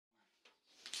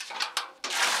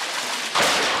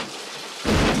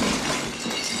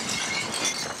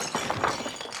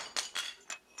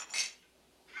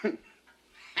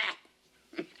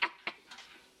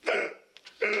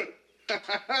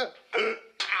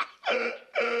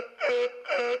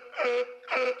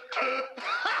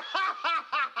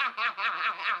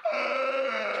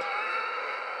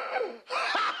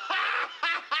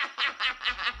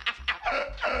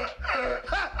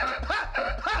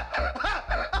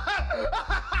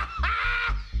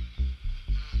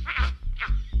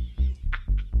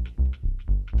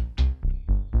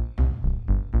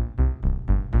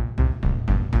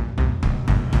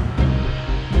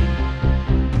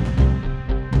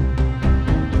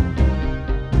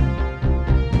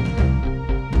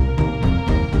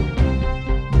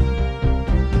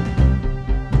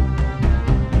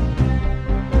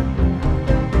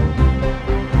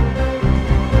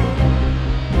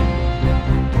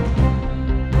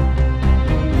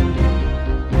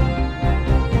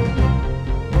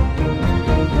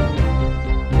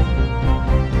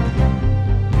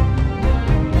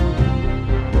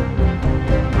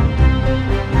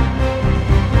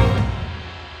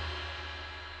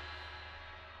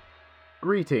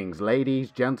Greetings, ladies,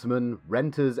 gentlemen,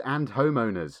 renters, and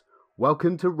homeowners.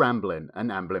 Welcome to Ramblin', an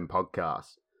Amblin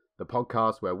podcast. The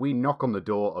podcast where we knock on the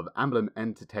door of Amblin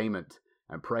Entertainment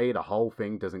and pray the whole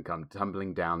thing doesn't come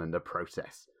tumbling down in the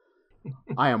process.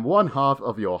 I am one half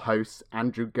of your hosts,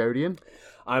 Andrew Godian.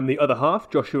 I'm the other half,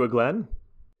 Joshua Glenn.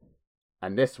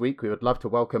 And this week we would love to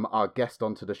welcome our guest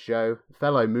onto the show,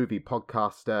 fellow movie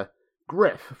podcaster,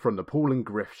 Griff from the Paul and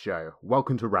Griff Show.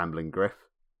 Welcome to Ramblin', Griff.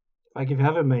 Thank you for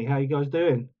having me. How you guys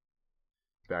doing?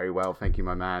 Very well, thank you,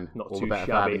 my man. Not all too the better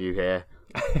for shabby. having you here.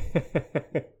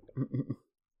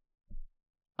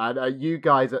 And you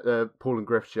guys at the Paul and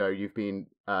Griff Show, you've been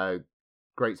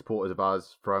great supporters of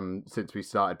ours since we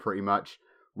started, pretty much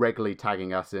regularly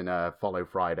tagging us in Follow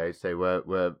Friday. So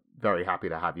we're very happy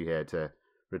to have you here to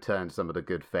return some of the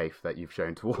good faith that you've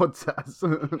shown towards us.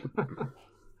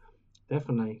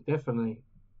 Definitely.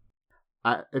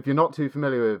 If you're not too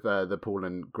familiar with the Paul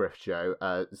and Griff Show,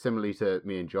 similarly to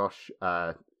me and Josh,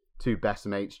 two best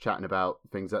mates chatting about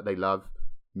things that they love,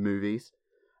 movies.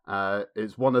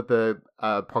 It's one of the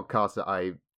podcasts that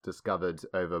I discovered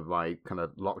over my kind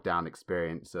of lockdown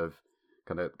experience of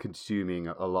kind of consuming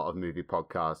a lot of movie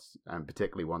podcasts, and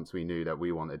particularly once we knew that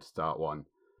we wanted to start one,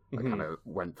 I kind of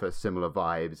went for similar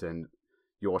vibes, and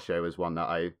your show is one that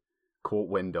I caught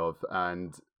wind of,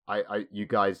 and you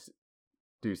guys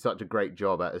do such a great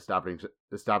job at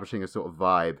establishing a sort of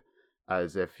vibe,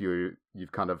 as if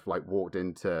you've kind of like walked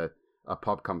into a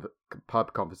pub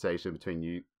conversation between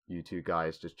you two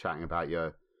guys just chatting about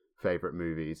your favorite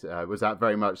movies. Was that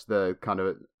very much the kind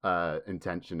of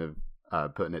intention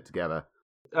of putting it together?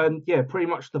 Yeah, pretty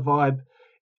much the vibe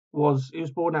was, it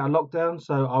was born out of lockdown,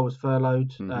 so I was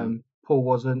furloughed, Paul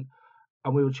wasn't,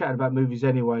 and we were chatting about movies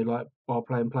anyway, like while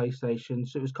playing PlayStation,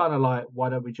 so it was kind of like,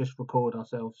 why don't we just record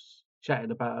ourselves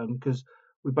chatting about them, because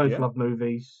we both love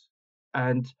movies,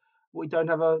 and we don't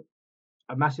have a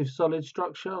massive solid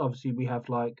structure. Obviously we have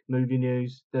like movie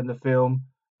news, then the film,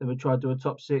 then we try to do a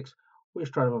top six. We're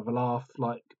just trying to have a laugh,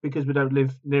 like, because we don't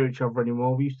live near each other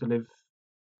anymore. We used to live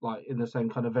like in the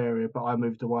same kind of area, but I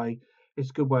moved away.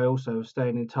 It's a good way also of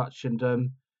staying in touch, and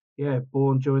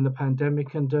born during the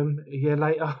pandemic, and a year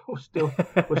later we're still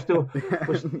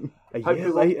a year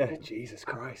later, Jesus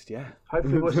Christ, yeah.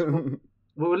 Hopefully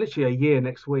we're literally a year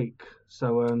next week,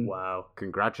 so wow,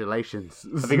 congratulations.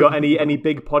 Have you got any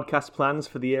big podcast plans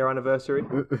for the year anniversary?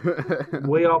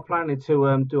 We are planning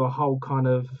to do a whole kind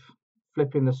of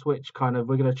flipping the switch kind of.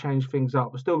 We're going to change things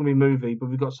up. We're still going to be movie, but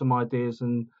we've got some ideas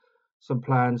and some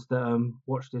plans that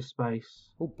watch this space.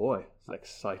 Oh boy, it's an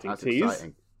exciting That's tease.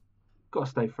 exciting. Got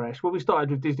to stay fresh. Well, we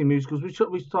started with Disney musicals. We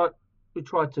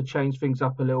tried to change things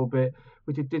up a little bit.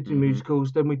 We did Disney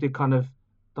musicals, then we did kind of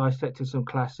dissecting some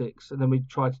classics, and then we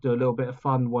tried to do a little bit of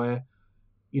fun where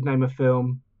you'd name a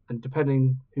film, and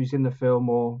depending who's in the film,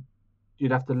 or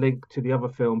you'd have to link to the other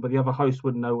film, but the other host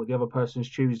wouldn't know what the other person's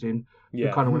choosing. Yeah.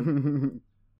 We kind of went...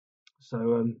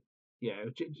 So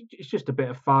it's just a bit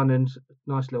of fun and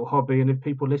nice little hobby, and if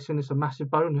people listen, it's a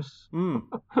massive bonus.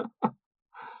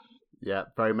 Yeah,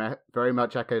 very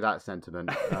much echo that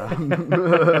sentiment.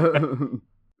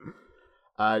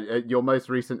 Your most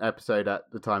recent episode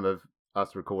at the time of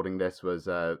us recording this was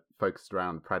focused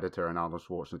around Predator and Arnold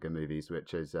Schwarzenegger movies,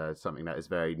 which is something that is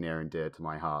very near and dear to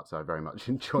my heart. So I very much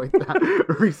enjoyed that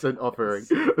recent offering.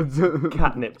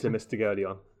 Catnip to Mr.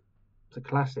 Godion. It's a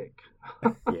classic.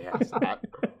 Yes, that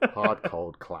hard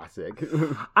cold classic.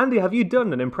 Andy, have you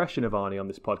done an impression of Arnie on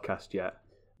this podcast yet?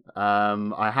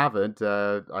 I haven't.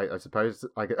 I suppose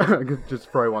I could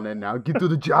just throw one in now. Get to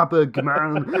the chopper, come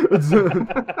on.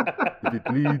 If it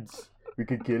bleeds, we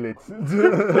could kill it.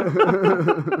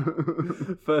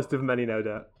 First of many, no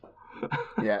doubt.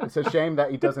 Yeah, it's a shame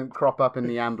that he doesn't crop up in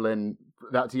the Amblin.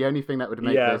 That's the only thing that would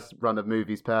make this run of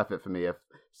movies perfect for me. If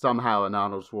somehow an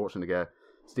Arnold Schwarzenegger,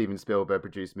 Steven Spielberg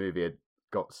produced movie had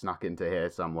got snuck into here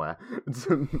somewhere.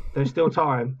 There's still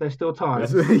time.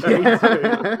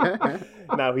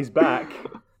 Now he's back.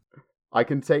 I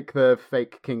can take the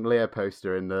fake King Lear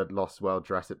poster in the Lost World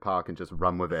Jurassic Park and just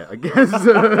run with it, I guess.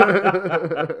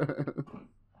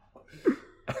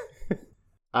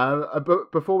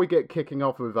 But before we get kicking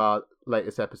off with our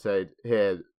latest episode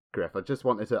here, Griff, I just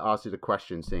wanted to ask you the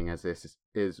question, seeing as this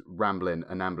is Ramblin'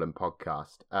 and Amblin'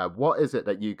 podcast. What is it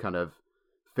that you kind of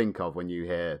think of when you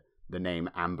hear the name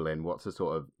Amblin? What's the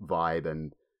sort of vibe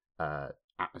and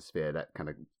atmosphere that kind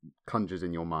of conjures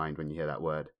in your mind when you hear that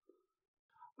word?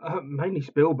 Mainly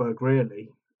Spielberg, really.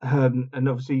 And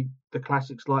obviously the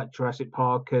classics like Jurassic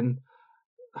Park, and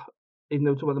even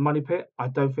though we talk about the Money Pit, I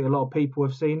don't think a lot of people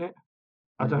have seen it.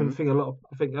 I think a lot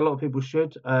of people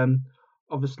should.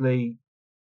 Obviously,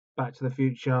 Back to the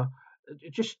Future,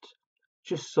 just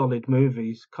solid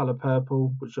movies. Color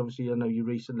Purple, which obviously I know you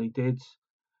recently did.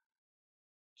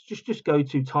 Just go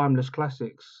to timeless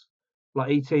classics.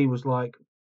 Like E.T. was like,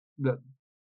 I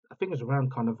think it was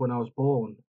around kind of when I was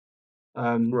born,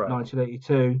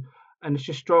 1982, and it's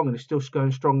just strong, and it's still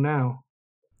going strong now.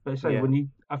 But I say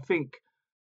I think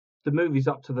the movies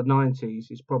up to the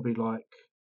 90s is probably like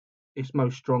its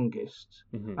most strongest.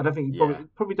 I don't think you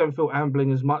probably don't feel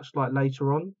Amblin as much like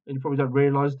later on, and you probably don't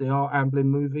realise they are Amblin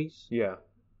movies. Yeah,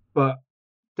 but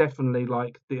definitely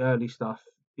like the early stuff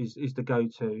is the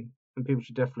go-to, and people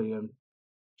should definitely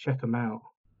check them out.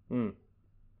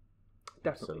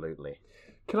 Absolutely.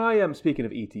 Can I, speaking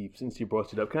of E.T., since you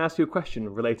brought it up, can I ask you a question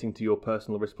relating to your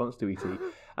personal response to E.T.?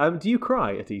 Do you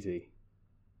cry at E.T.?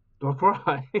 Do I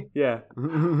cry? Yeah.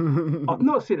 I've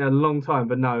not seen it in a long time,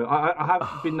 but no, I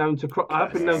have been known to cry. I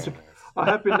have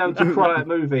been known to cry at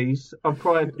movies. I've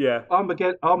cried. Yeah.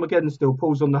 Armageddon still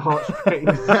pulls on the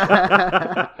heartstrings.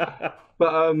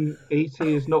 But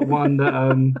E.T. is not one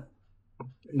that.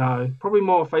 No, probably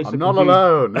more face. I'm not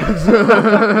alone.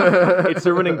 It's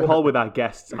a running poll with our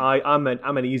guests. I'm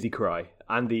an easy cry.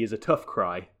 Andy is a tough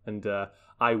cry, and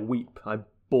I weep. I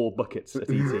bawl buckets at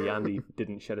E.T. Andy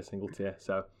didn't shed a single tear.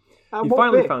 So you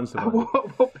finally found someone.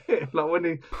 What bit?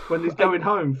 Like when he's going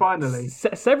home finally.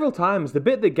 Several times. The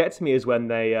bit that gets me is when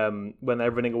they're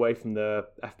running away from the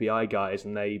FBI guys,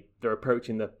 and they're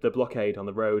approaching the blockade on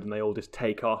the road, and they all just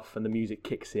take off, and the music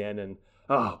kicks in, and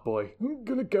oh boy, I'm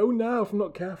gonna go now if I'm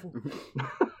not careful.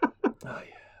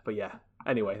 But yeah.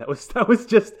 Anyway, that was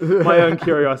just my own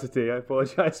curiosity. I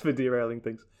apologise for derailing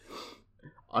things.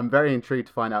 I'm very intrigued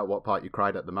to find out what part you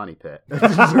cried at the Money Pit.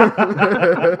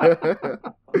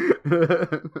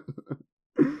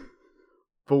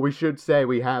 For we should say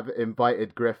we have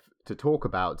invited Griff to talk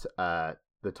about the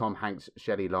Tom Hanks,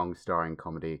 Shelley Long starring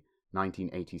comedy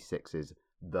 1986's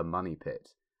The Money Pit,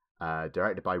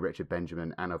 directed by Richard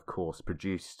Benjamin and, of course,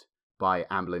 produced by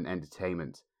Amblin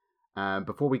Entertainment.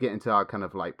 Before we get into our kind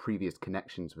of like previous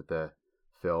connections with the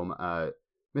film,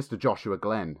 Mr. Joshua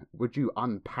Glenn, would you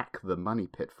unpack The Money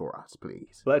Pit for us,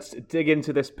 please? Let's dig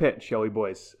into this pit, shall we,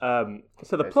 boys?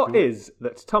 So the plot is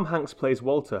that Tom Hanks plays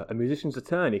Walter, a musician's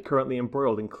attorney currently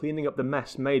embroiled in cleaning up the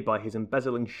mess made by his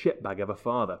embezzling shitbag of a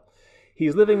father.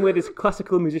 He's living with his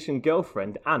classical musician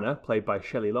girlfriend, Anna, played by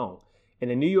Shelley Long, in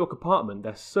a New York apartment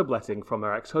they're subletting from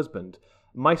her ex-husband,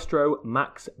 Maestro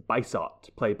Max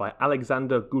Bysart, played by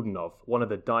Alexander Godunov, one of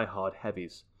the die-hard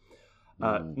heavies.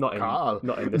 Not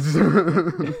in this.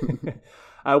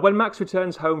 When Max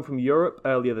returns home from Europe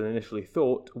earlier than initially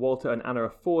thought, Walter and Anna are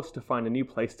forced to find a new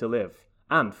place to live,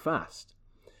 and fast.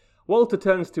 Walter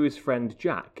turns to his friend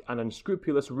Jack, an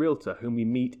unscrupulous realtor whom we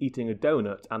meet eating a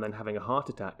donut and then having a heart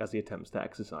attack as he attempts to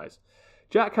exercise.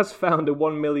 Jack has found a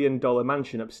 $1 million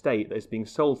mansion upstate that is being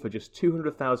sold for just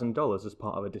 $200,000 as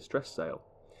part of a distress sale.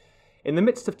 In the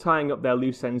midst of tying up their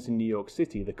loose ends in New York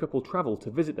City, the couple travel to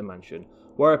visit the mansion,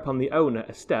 whereupon the owner,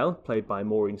 Estelle, played by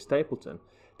Maureen Stapleton,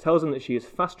 tells them that she is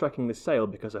fast-tracking the sale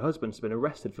because her husband's been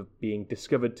arrested for being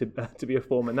discovered to be a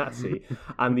former Nazi,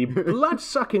 and the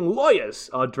blood-sucking lawyers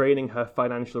are draining her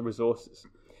financial resources.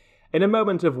 In a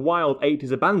moment of wild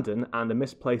 80s abandon and a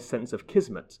misplaced sense of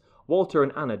kismet, Walter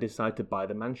and Anna decide to buy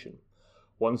the mansion.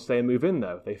 Once they move in,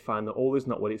 though, they find that all is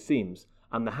not what it seems,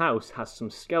 and the house has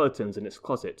some skeletons in its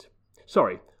closet.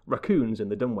 Sorry, raccoons in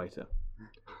the dumbwaiter.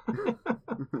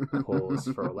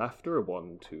 Pause for laughter.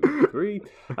 1, 2, 3.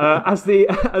 As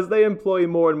they employ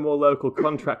more and more local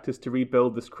contractors to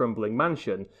rebuild this crumbling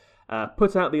mansion,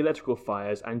 put out the electrical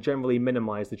fires, and generally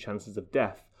minimise the chances of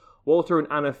death, Walter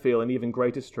and Anna feel an even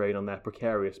greater strain on their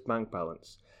precarious bank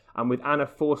balance. And with Anna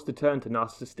forced to turn to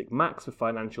narcissistic Max for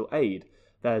financial aid,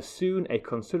 there's soon a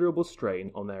considerable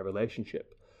strain on their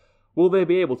relationship. Will they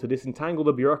be able to disentangle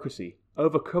the bureaucracy,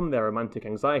 overcome their romantic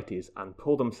anxieties, and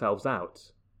pull themselves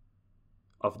out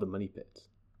of the money pit?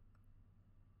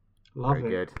 Love Very it.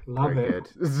 good. Love Very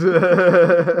it.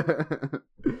 good.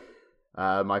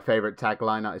 My favourite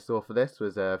tagline that I saw for this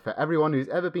was for everyone who's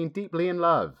ever been deeply in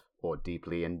love or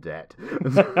deeply in debt.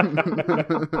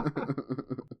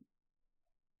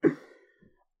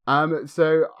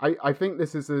 So I think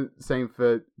this is the same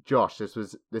for Josh. This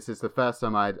is the first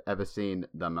time I'd ever seen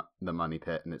the Money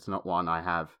Pit, and it's not one I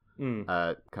have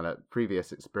kind of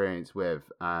previous experience with.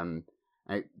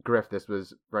 Griff, this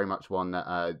was very much one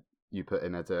that you put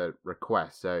in as a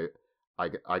request, so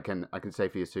I can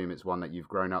safely assume it's one that you've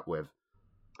grown up with.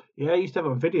 Yeah, I used to have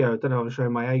it on video. I don't know if I'm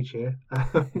showing my age here.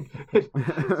 So,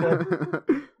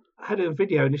 I had it on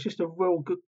video, and it's just a real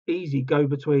good, easy go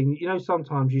between. You know,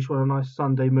 sometimes you just want a nice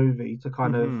Sunday movie to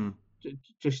kind of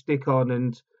just stick on,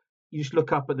 and you just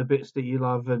look up at the bits that you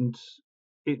love, and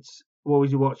it's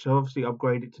always you watch. I obviously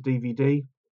upgrade it to DVD.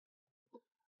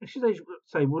 I should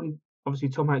say, obviously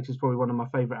Tom Hanks is probably one of my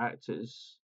favourite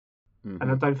actors,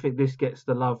 and I don't think this gets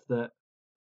the love that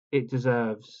it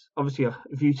deserves. Obviously,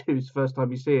 if you two is the first time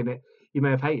you're seeing it, you may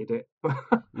have hated it.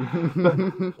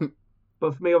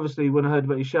 But for me, obviously, when I heard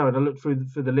about your show and I looked through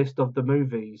the list of the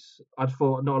movies, I'd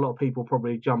thought not a lot of people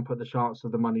probably jump at the chance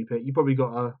of the Money Pit. You probably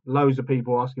got loads of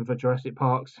people asking for Jurassic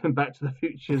Parks and Back to the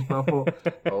Futures, but I thought,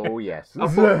 oh yes, I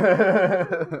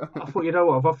thought, you know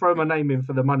what? If I throw my name in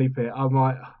for the Money Pit, I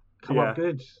might come up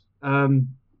good. And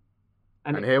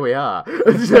here we are.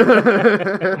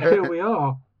 Here we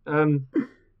are.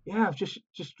 Yeah, I've just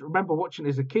remember watching it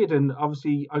as a kid, and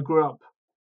obviously I grew up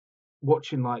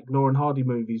watching like Laurel and Hardy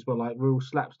movies where like real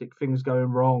slapstick things going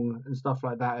wrong and stuff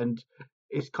like that, and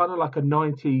it's kind of like a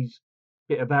 90s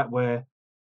bit about where,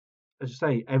 as I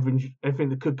say, everything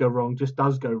that could go wrong just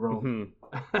does go wrong.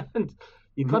 And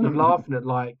you're kind of laughing at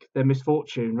like their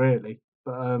misfortune really,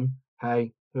 but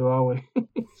hey, who are we?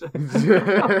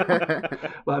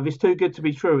 Well, if it's too good to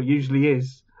be true, it usually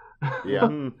is. Yeah.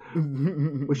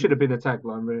 Which should have been a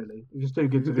tagline, really. It's too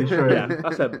good to be true. Yeah,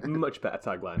 that's a much better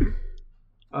tagline.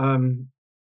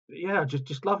 Yeah,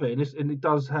 just love it, and it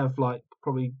does have like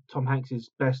probably Tom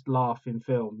Hanks's best laugh in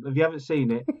film. If you haven't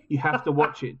seen it, you have to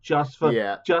watch it just for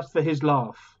his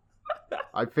laugh.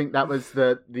 I think that was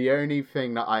the only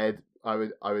thing that I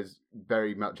was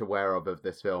very much aware of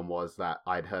this film was that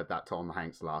I'd heard that Tom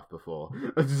Hanks laugh before.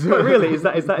 Really? Is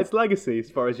that its legacy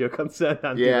as far as you're concerned,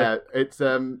 Andy? Yeah, it's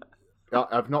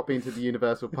I've not been to the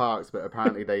Universal Parks, but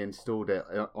apparently they installed it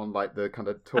on like the kind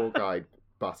of tour guide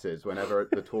buses. Whenever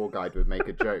the tour guide would make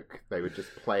a joke, they would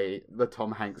just play the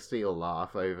Tom Hanks seal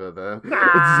laugh over the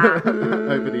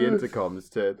over the intercoms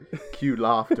to cue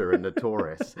laughter in the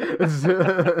tourists.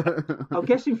 I'm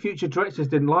guessing future directors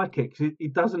didn't like it because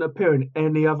it doesn't appear in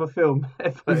any other film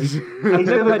ever. He's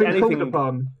never been called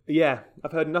upon. Yeah,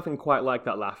 I've heard nothing quite like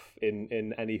that laugh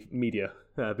in any media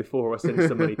before or since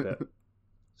the Money Pit.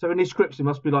 So in his scripts, it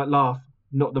must be like laugh,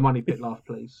 not the Money Pit laugh,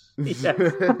 please. Yes.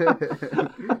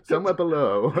 Somewhere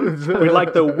below. We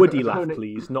like the Woody laugh,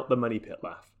 please, not the Money Pit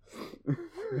laugh.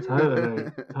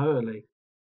 Totally.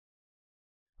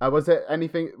 Was there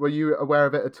anything? Were you aware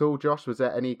of it at all, Josh? Was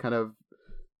there any kind of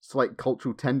slight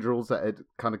cultural tendrils that had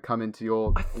kind of come into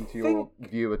your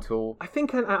view at all? I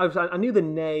think I knew the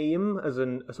name as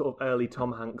a sort of early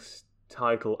Tom Hanks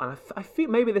title, and I feel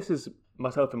maybe this is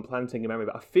myself implanting a memory,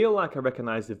 but I feel like I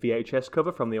recognised the VHS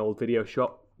cover from the old video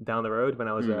shop down the road when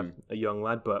I was a young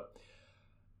lad. But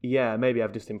yeah, maybe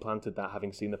I've just implanted that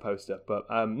having seen the poster. But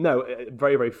no,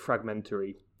 very, very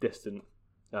fragmentary, distant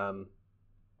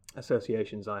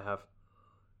associations I have.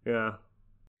 Yeah.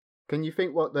 Can you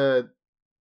think what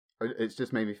it's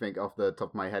just made me think off the top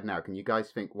of my head now. Can you guys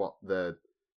think what the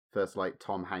first like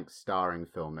Tom Hanks starring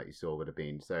film that you saw would have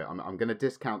been? So I'm going to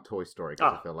discount Toy Story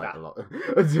because I feel like a lot.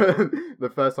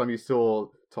 The first time you saw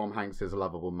Tom Hanks'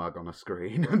 lovable mug on a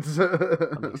screen.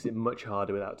 That makes it much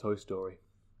harder without Toy Story.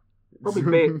 Probably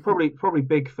big. Probably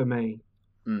big for me.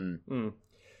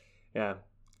 Yeah.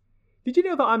 Did you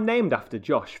know that I'm named after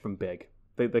Josh from Big?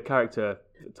 The character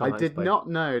Tom Hanks did played. not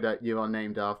know that you are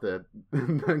named after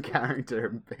the character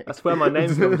in Big. That's where my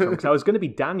name comes from. Because I was going to be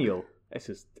Daniel. This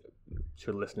is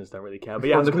sure listeners don't really care, but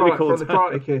yeah, I was going to be called from the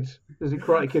Karate Kid. Is it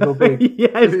Karate Kid or Big?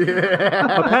 Yes.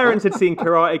 Yeah. My parents had seen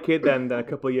Karate Kid, then a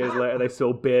couple of years later they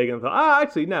saw Big and thought,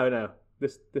 actually no,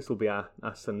 this will be our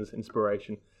son's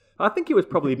inspiration. I think it was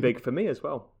probably Big for me as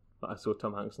well that I saw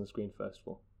Tom Hanks on screen first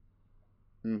for.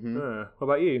 What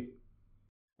about you?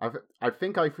 I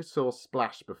think I saw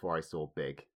Splash before I saw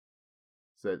Big,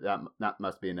 so that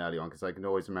must be an early one because I can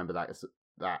always remember that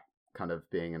kind of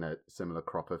being in a similar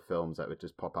crop of films that would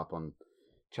just pop up on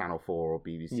Channel 4 or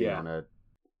BBC on a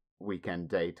weekend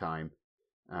daytime.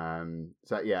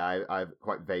 So yeah, I have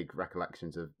quite vague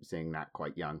recollections of seeing that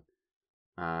quite young.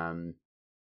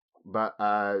 But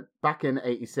back in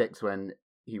 '86, when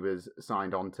he was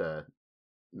signed on to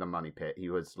The Money Pit, he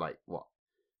was like,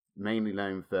 mainly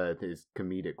known for his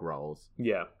comedic roles.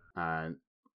 Yeah. And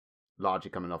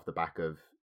largely coming off the back of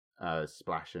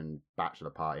Splash and Bachelor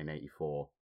Party in '84,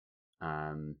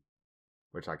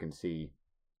 which I can see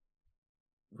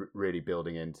really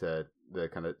building into the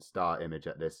kind of star image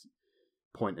at this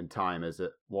point in time as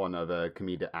one of a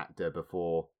comedic actor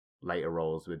before later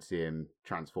roles would see him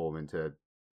transform into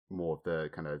more of the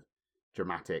kind of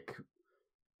dramatic,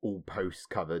 all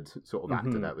post-covered sort of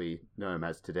actor that we know him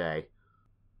as today.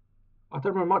 I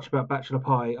don't remember much about Bachelor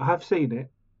Party. I have seen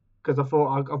it because I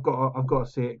thought I've got to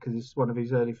see it because it's one of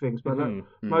his early things, but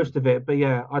most of it. But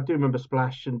yeah, I do remember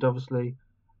Splash, and obviously,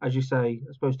 as you say,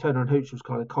 I suppose Turner and Hooch was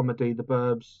kind of comedy, The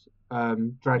Burbs,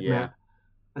 Dragnet,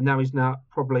 and now he's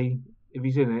probably, if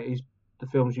he's in it, the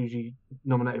film's usually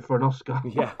nominated for an Oscar.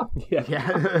 Yeah.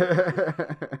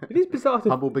 It is bizarre.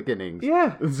 Humble beginnings.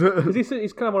 Yeah, because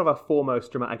he's kind of one of our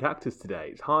foremost dramatic actors today.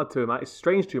 It's hard to imagine. It's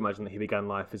strange to imagine that he began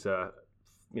life as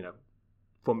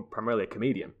from primarily a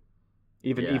comedian,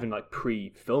 even like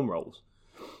pre-film roles.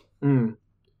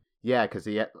 Yeah, because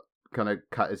he kind of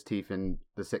cut his teeth in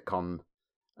the sitcom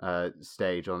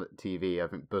stage on TV. I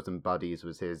think Bosom Buddies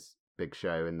was his big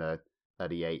show in the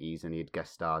early '80s, and he had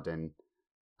guest starred in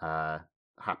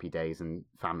Happy Days and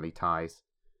Family Ties.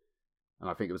 And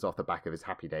I think it was off the back of his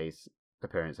Happy Days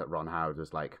appearance that Ron Howard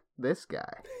was like, "This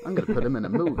guy, I'm going to put him in a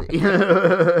movie."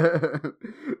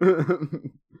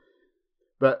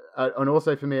 But and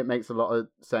also for me, it makes a lot of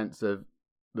sense of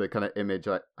the kind of image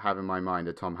I have in my mind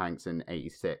of Tom Hanks in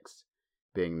 '86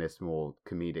 being this more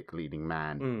comedic leading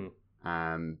man,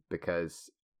 because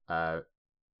The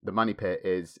Money Pit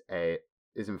is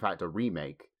in fact a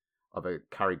remake of a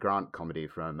Cary Grant comedy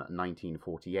from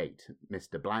 1948.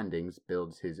 Mr. Blandings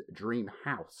Builds His Dream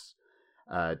House,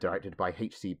 directed by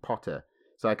H.C. Potter.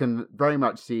 So I can very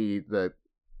much see the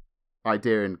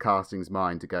idea in casting's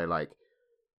mind to go like,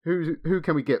 who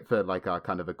can we get for like our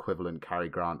kind of equivalent Cary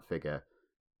Grant figure?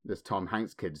 This Tom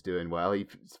Hanks kid's doing well. He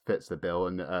fits the bill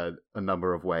in a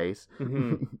number of ways.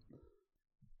 And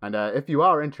if you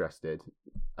are interested,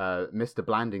 Mr.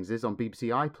 Blandings is on BBC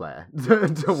iPlayer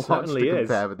to watch to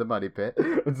compare with The Money Pit.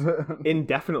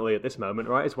 Indefinitely at this moment,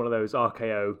 right? It's one of those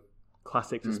RKO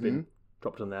classics that's been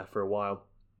dropped on there for a while.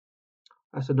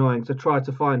 That's annoying. So I tried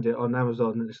to find it on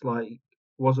Amazon, and it's like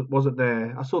wasn't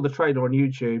there. I saw the trailer on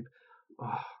YouTube.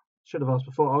 Should have asked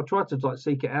before. I'll try to like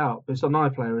seek it out, but it's on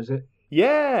iPlayer, is it?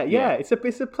 Yeah. It's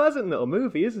a pleasant little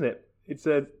movie, isn't it? It's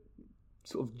a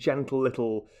sort of gentle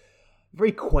little,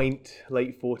 very quaint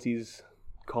late 40s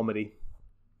comedy.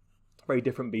 Very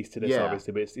different beast to this,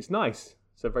 obviously, but it's nice.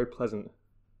 It's a very pleasant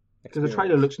experience. Because the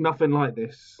trailer looks nothing like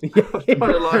this.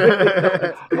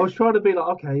 I was trying to be like,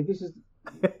 okay, this is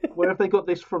where have they got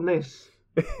this from? This,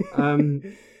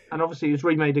 and obviously it was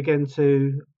remade again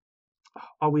to.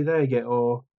 Are we there yet?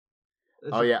 Or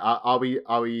are we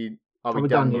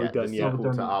done yet?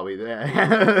 Are we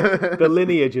there? The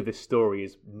lineage of this story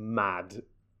is mad.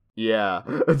 Yeah,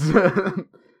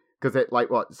 because it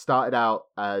started out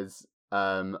as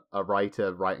a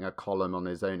writer writing a column on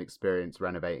his own experience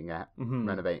renovating a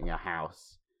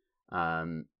house,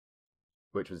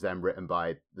 which was then written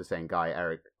by the same guy,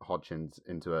 Eric Hodgins,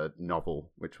 into a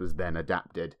novel, which was then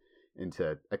adapted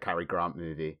into a Cary Grant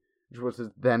movie, which was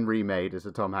then remade as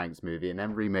a Tom Hanks movie, and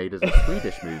then remade as a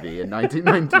Swedish movie in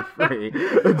 1993,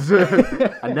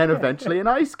 and then eventually an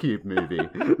Ice Cube movie.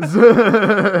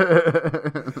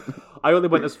 I only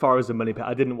went as far as The Money Pit.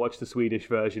 I didn't watch the Swedish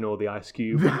version or the Ice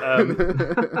Cube.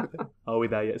 Are we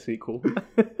there yet sequel?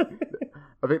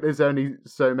 I think there's only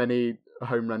so many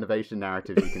home renovation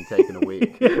narratives you can take in a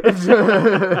week.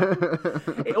 It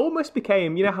almost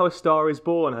became, you know how A Star Is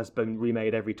Born has been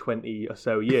remade every 20 or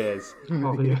so years?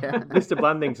 Mr.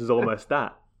 Blandings is almost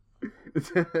that.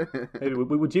 Maybe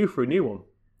we were due for a new one.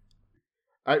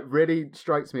 It really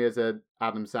strikes me as a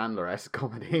Adam Sandler-esque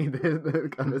comedy, the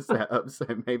kind of setup, so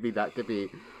maybe that could be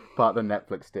part of the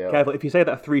Netflix deal. Careful, if you say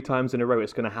that 3 times in a row,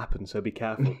 it's going to happen, so be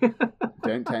careful.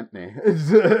 Don't tempt me.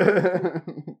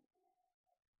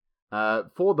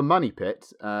 For The Money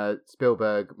Pit,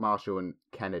 Spielberg, Marshall, and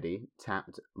Kennedy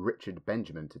tapped Richard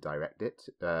Benjamin to direct it,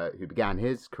 who began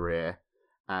his career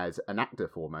as an actor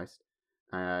foremost.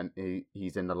 And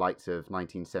he's in the likes of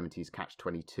 1970s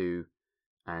Catch-22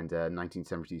 and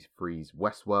 1973's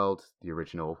Westworld, the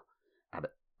original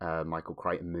Michael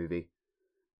Crichton movie.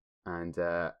 And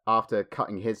after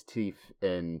cutting his teeth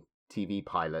in TV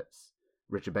pilots,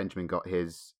 Richard Benjamin got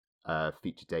his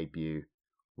feature debut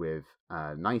with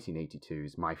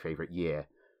 1982's My Favorite Year,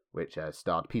 which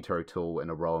starred Peter O'Toole in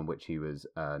a role in which he was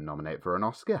nominated for an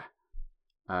Oscar.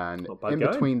 And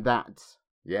between that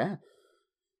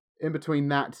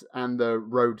and The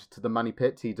Road to the Money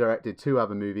Pit, he directed 2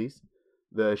 other movies.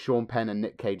 The Sean Penn and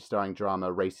Nick Cage starring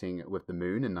drama Racing with the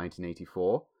Moon in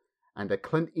 1984, and a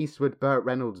Clint Eastwood Burt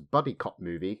Reynolds buddy cop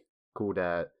movie called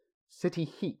City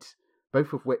Heat,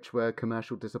 both of which were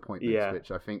commercial disappointments,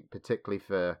 which I think particularly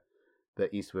for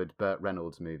the Eastwood Burt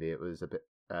Reynolds movie, it was a bit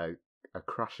a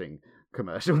crushing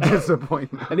commercial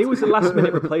disappointment. And he was a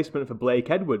last-minute replacement for Blake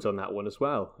Edwards on that one as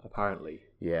well, apparently.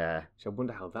 Yeah. So I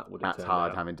wonder how that would have turned out. That's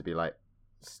hard, having to be like,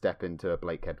 step into a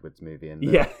Blake Edwards movie in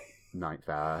the 9th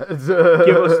hour. Give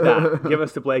us that. Give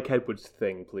us the Blake Edwards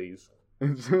thing, please.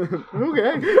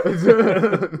 Okay.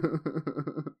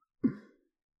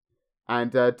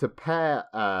 And to pair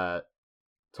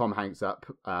Tom Hanks up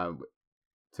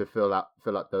to fill up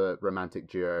the romantic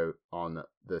duo on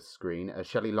the screen,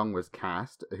 Shelley Long was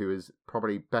cast, who is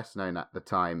probably best known at the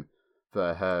time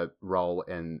for her role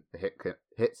in the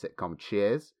hit sitcom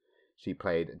Cheers. She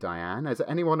played Diane. Has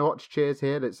anyone watched Cheers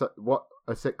here? That's a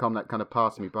sitcom that kind of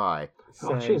passed me by.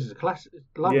 Cheers is a classic.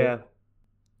 Love it.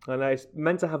 And it's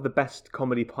meant to have the best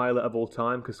comedy pilot of all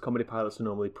time, because comedy pilots are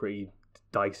normally pretty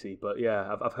dicey. But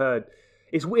yeah, I've heard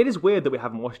it is weird that we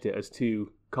haven't watched it as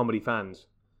 2 comedy fans.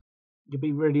 You'd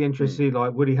be really interested.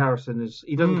 Like Woody Harrelson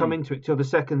he doesn't come into it till the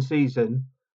 2nd season,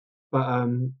 but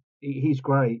he's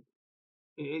great.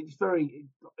 It's very,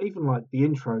 even like the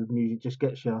intro music just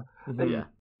gets you. Yeah.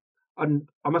 And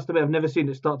I must admit, I've never seen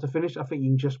it start to finish. I think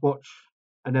you can just watch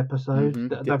an episode.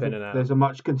 I don't think there's a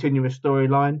much continuous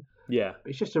storyline. Yeah,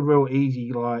 it's just a real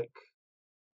easy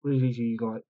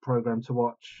program to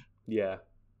watch. Yeah,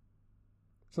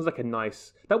 sounds like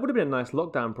that would have been a nice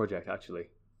lockdown project, actually.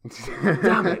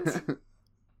 Damn it!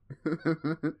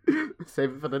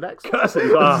 Save it for the next one.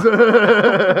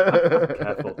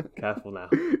 Careful now.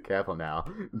 Careful now.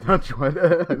 That's what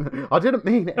I didn't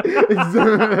mean it.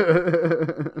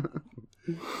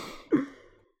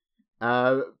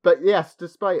 But yes,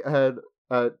 despite her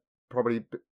probably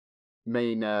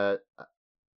main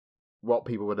what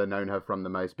people would have known her from the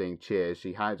most being Cheers,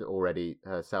 she had already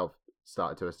herself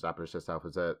started to establish herself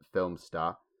as a film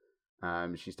star.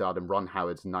 She starred in Ron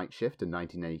Howard's Night Shift in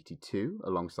 1982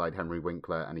 alongside Henry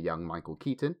Winkler and a young Michael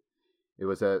Keaton. It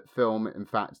was a film, in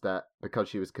fact, that because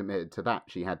she was committed to that,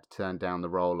 she had to turn down the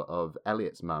role of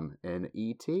Elliot's mum in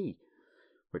E.T.,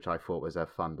 which I thought was a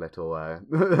fun little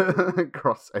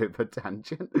crossover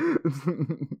tangent.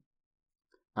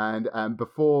 And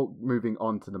before moving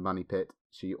on to The Money Pit,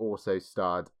 she also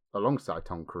starred alongside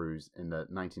Tom Cruise in the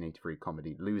 1983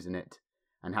 comedy Losing It,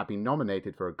 and had been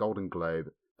nominated for a Golden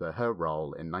Globe for her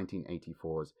role in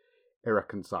 1984's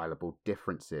Irreconcilable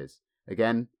Differences.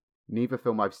 Again, neither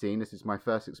film I've seen. This is my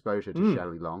first exposure to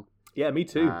Shelley Long. Yeah, me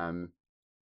too.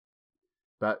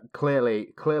 But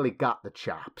clearly got the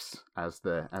chaps, as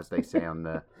they say on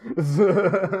the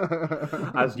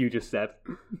as you just said.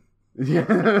 Yeah.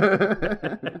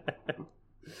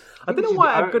 I don't know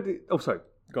why I've got. Oh, sorry.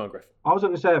 Go on, Griff. I was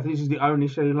going to say if this is the only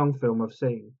Shelley Long film I've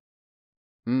seen.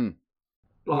 I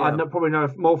probably know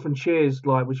more from Cheers,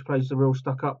 like which plays the real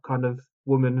stuck-up kind of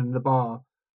woman in the bar.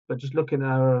 But just looking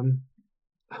at her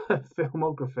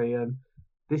filmography,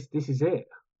 this is it.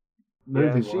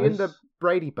 Is she in the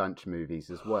Brady Bunch movies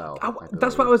as well?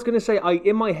 That's what I was going to say.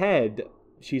 In my head,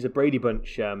 she's a Brady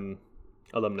Bunch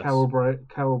alumnus.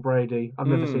 Carol Brady. I've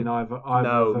never seen either.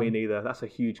 No, me neither. That's a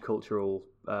huge cultural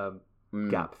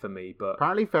gap for me. But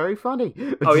apparently very funny.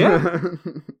 Oh yeah.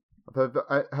 I've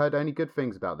heard only good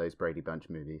things about those Brady Bunch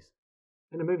movies.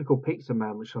 In a movie called Pizza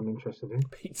Man, which I'm interested in.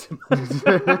 Pizza Man.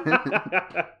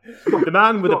 The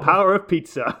man with the power of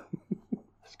pizza.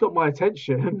 It's got my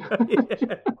attention.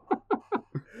 Yeah.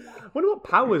 I wonder what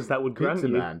powers that would grant Pizza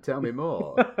you. Man, tell me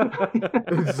more.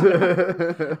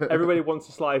 Everybody wants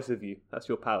a slice of you. That's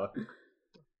your power.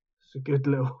 It's a good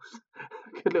little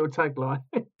tagline.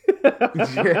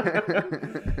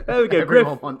 There we go.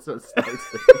 Everyone wants a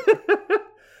slice.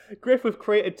 Griff, we've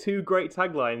created 2 great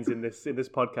taglines in this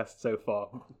podcast so far.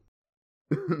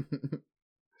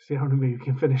 See how many we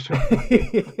can finish on.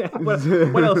 Yeah,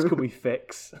 what else could we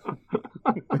fix?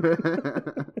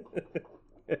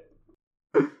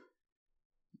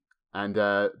 And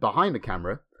behind the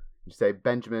camera, you say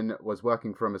Benjamin was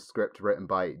working from a script written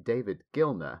by David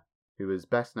Gilner, who was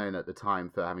best known at the time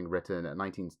for having written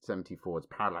 1974's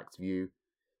Parallax View,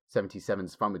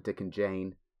 77's Fun with Dick and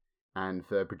Jane, and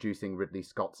for producing Ridley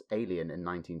Scott's Alien in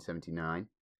 1979.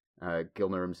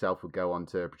 Gilner himself would go on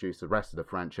to produce the rest of the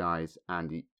franchise,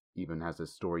 and he even has a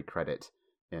story credit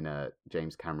in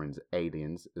James Cameron's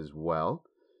Aliens as well.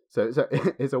 So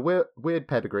it's a weird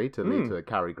pedigree to lead to a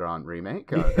Cary Grant remake.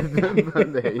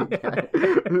 But there you go.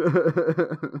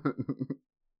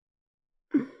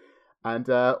 And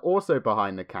also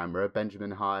behind the camera,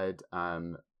 Benjamin hired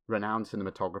renowned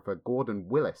cinematographer Gordon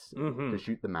Willis to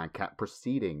shoot the Madcap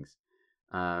proceedings.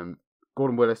 Gordon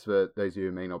Willis, for those of you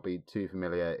who may not be too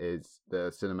familiar, is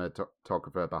the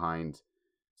cinematographer behind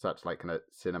such like kind of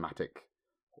cinematic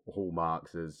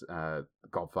hallmarks as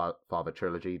Godfather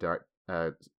trilogy.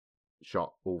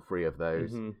 Shot all three of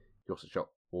those. He also shot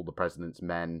All the President's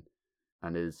Men,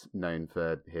 and is known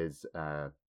for his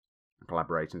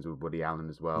collaborations with Woody Allen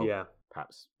as well. Yeah,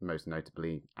 perhaps most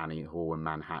notably Annie Hall and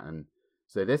Manhattan.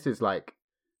 So this is like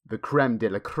the creme de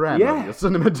la creme of the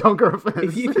cinematographers.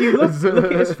 If you look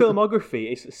at his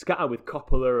filmography, it's scattered with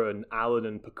Coppola and Allen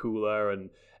and Pakula and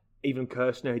even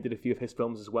Kirshner, who did a few of his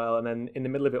films as well. And then in the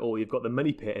middle of it all, you've got The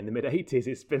Money Pit in the mid-'80s.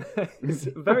 It's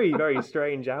a very, very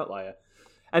strange outlier.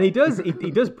 And he does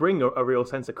bring a real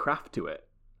sense of craft to it.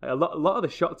 A lot of the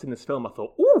shots in this film, I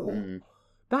thought, ooh,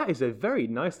 that is a very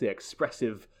nicely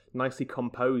expressive, nicely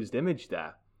composed image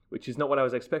there, which is not what I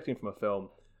was expecting from a film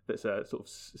that's a sort of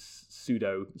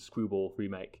pseudo screwball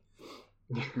remake.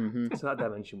 So that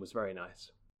dimension was very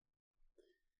nice.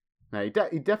 No, he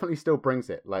definitely still brings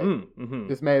it. Like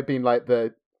this may have been like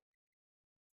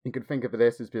you could think of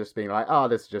this as just being like, oh,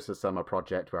 this is just a summer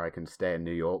project where I can stay in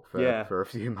New York for a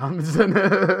few months.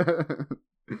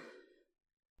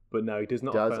 But no, he does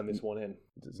not phone this one in.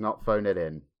 Does not phone it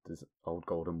in. Does old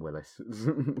Gordon Willis.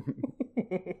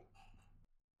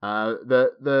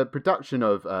 The production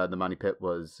of The Money Pit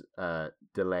was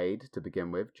delayed to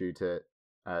begin with due to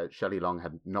Shelley Long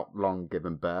had not long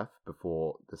given birth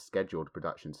before the scheduled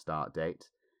production start date,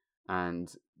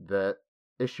 and the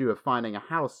issue of finding a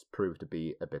house proved to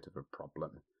be a bit of a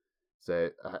problem. So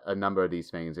a number of these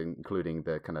things, including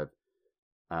the kind of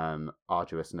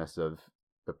arduousness of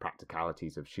the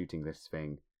practicalities of shooting this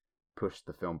thing, pushed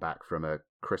the film back from a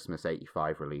Christmas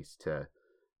 '85 release to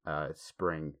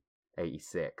spring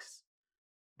 '86.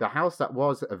 The house that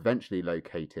was eventually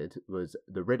located was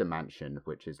the Ridder Mansion,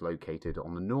 which is located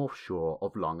on the north shore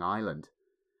of Long Island.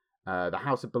 The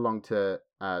house had belonged to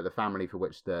the family for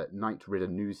which the Knight Ridder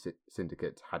News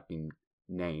Syndicate had been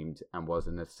named, and was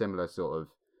in a similar sort of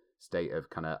state of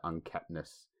kind of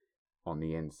unkeptness on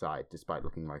the inside, despite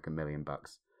looking like $1 million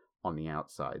on the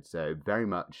outside. So very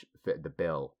much fit the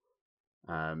bill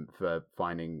for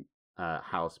finding a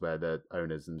house where the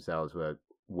owners themselves were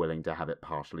willing to have it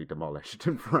partially demolished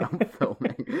throughout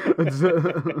filming.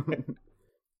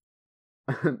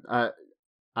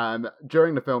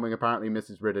 During the filming, apparently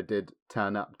Mrs. Ridder did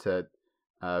turn up to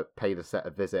pay the set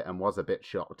a visit and was a bit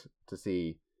shocked to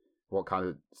see what kind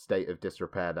of state of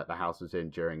disrepair that the house was in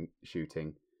during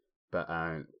shooting, but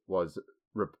was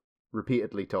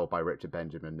repeatedly told by Richard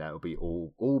Benjamin that it'll be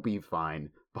all be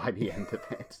fine by the end of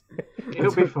it.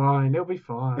 It'll be fine. It'll be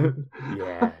fine.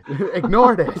 Yeah,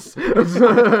 ignore this.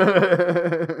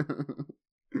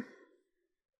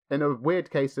 In a weird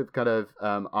case of kind of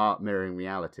art mirroring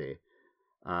reality,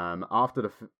 after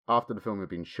the film had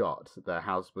been shot, the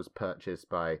house was purchased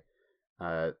by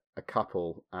a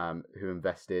couple who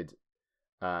invested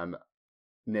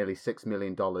nearly $6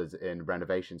 million in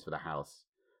renovations for the house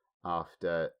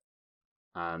after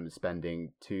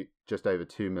spending just over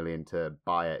 $2 million to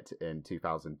buy it in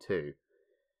 2002.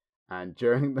 And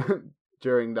during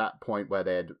that point where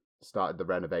they had started the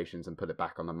renovations and put it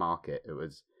back on the market, it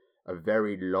was a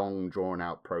very long,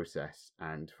 drawn-out process.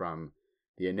 And from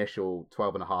the initial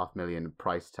 $12.5 million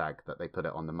price tag that they put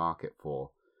it on the market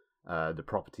for, the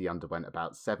property underwent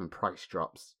about 7 price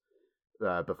drops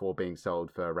before being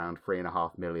sold for around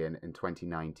 $3.5 million in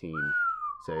 2019.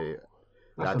 So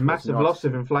that's a massive loss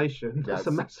of inflation. That's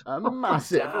a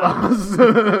massive loss.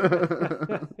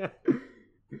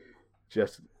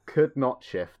 Just could not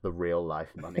shift the real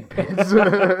life money pits.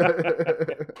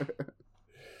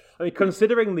 I mean,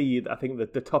 considering I think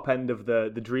the top end of the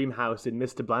dream house in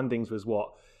Mr. Blandings was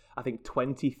what? I think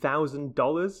 $20,000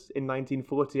 in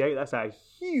 1948. That's a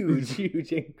huge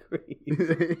increase.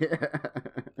 Yeah.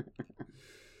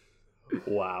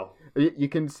 Wow. You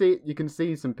can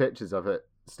see some pictures of it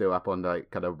still up on like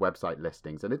kind of website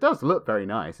listings, and it does look very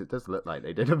nice. It does look like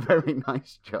they did a very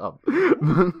nice job.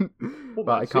 But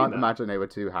I can't imagine they were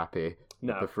too happy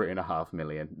with the $3.5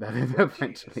 million that it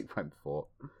eventually went for.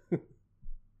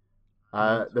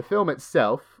 The film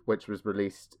itself, which was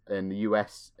released in the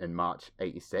US in March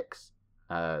 '86,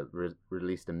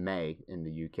 released in May in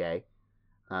the UK,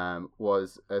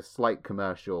 was a slight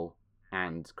commercial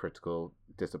and critical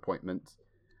disappointment.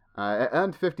 It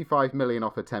earned $55 million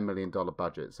off a $10 million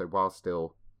budget, so while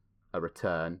still a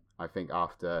return, I think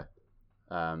after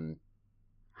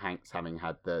Hanks having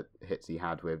had the hits he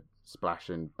had with Splash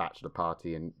and Bachelor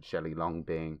Party and Shelley Long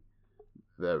being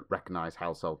the recognised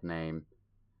household name,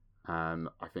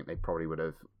 I think they probably would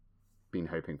have been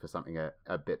hoping for something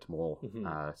a bit more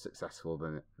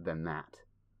successful than that.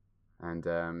 And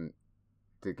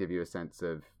to give you a sense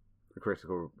of the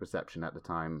critical reception at the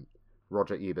time,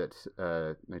 Roger Ebert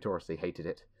notoriously hated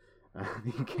it.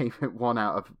 He gave it 1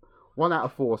 out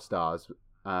of 4 stars,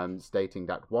 stating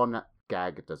that one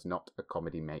gag does not a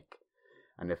comedy make,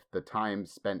 and if the time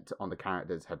spent on the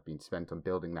characters had been spent on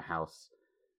building the house,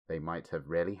 they might have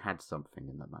really had something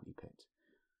in the money pit.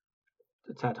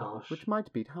 A tad harsh. Which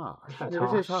might be harsh.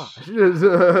 It is harsh.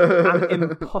 An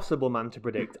impossible man to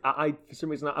predict. I for some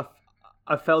reason,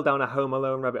 I fell down a Home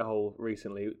Alone rabbit hole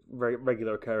recently.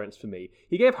 Regular occurrence for me.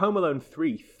 He gave Home Alone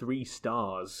 3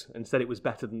 stars and said it was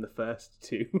better than the first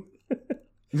 2.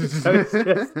 So it's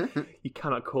just, you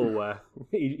cannot call where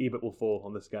Ebert will fall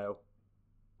on the scale.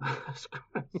 That's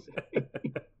crazy.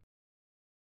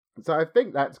 So I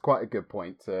think that's quite a good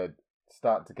point to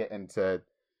start to get into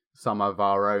some of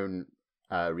our own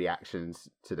reactions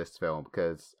to this film,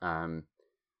 because I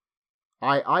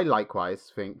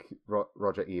likewise think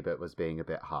Roger Ebert was being a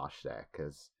bit harsh there,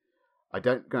 because I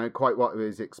don't know quite what I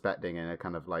was expecting in a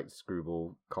kind of like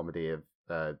screwball comedy of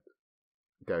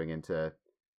going into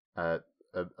a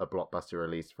blockbuster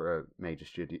release for a major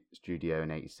studio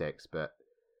in '86, but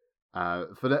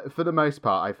for the most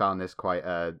part, I found this quite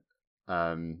a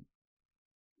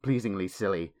pleasingly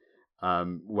silly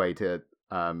way to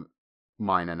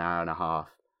mine an hour and a half,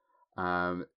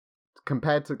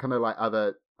 compared to kind of like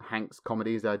other Hanks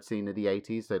comedies I'd seen in the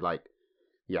 '80s. So like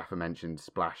the aforementioned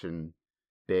Splash and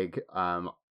Big. I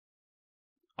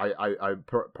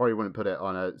probably wouldn't put it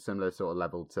on a similar sort of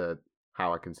level to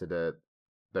how I consider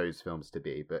those films to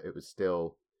be, but it was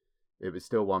still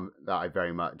one that I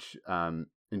very much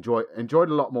enjoyed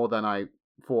a lot more than I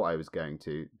thought I was going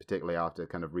to, particularly after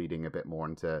kind of reading a bit more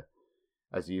into,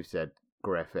 as you've said,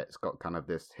 Griff. It's got kind of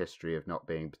this history of not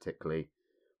being particularly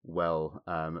well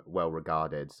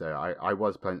regarded. So I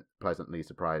was pleasantly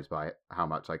surprised by how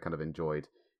much I kind of enjoyed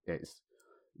its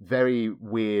very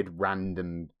weird,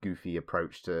 random, goofy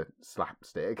approach to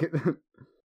slapstick.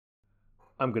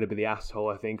 I'm going to be the asshole,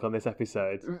 I think, on this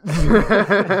episode. Here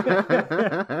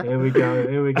we go.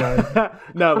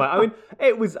 No, man, I mean,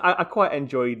 it was. I quite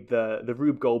enjoyed the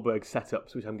Rube Goldberg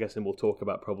setups, which I'm guessing we'll talk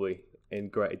about probably in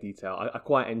greater detail. I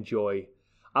quite enjoy.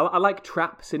 I like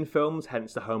traps in films,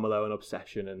 hence the Home Alone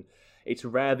obsession, and it's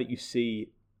rare that you see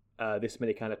this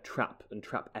many kind of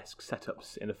trap-esque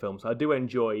setups in a film. So I do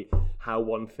enjoy how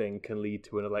one thing can lead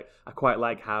to another. Like, I quite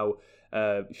like how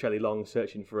Shelley Long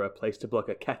searching for a place to plug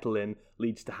a kettle in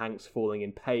leads to Hanks falling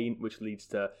in pain, which leads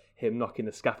to him knocking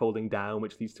the scaffolding down,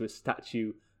 which leads to a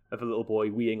statue of a little boy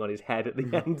weeing on his head at the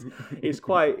end. It's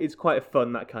quite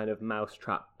fun, that kind of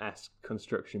mousetrap-esque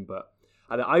construction, but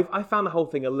I found the whole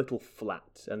thing a little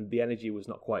flat, and the energy was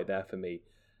not quite there for me.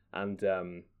 And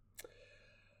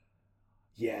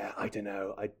yeah, I don't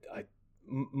know. I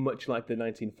much like the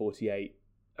 1948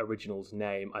 original's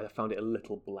name, I found it a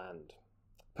little bland,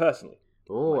 personally.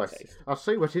 Oh, I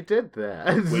see what you did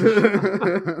there.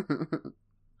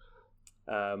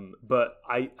 But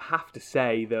I have to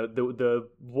say, the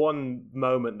one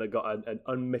moment that got an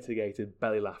unmitigated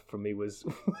belly laugh from me was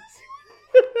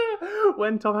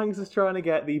when Tom Hanks is trying to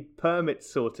get the permit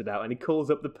sorted out, and he calls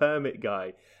up the permit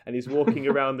guy, and he's walking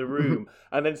around the room,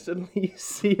 and then suddenly you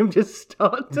see him just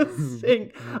start to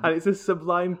sing, and it's a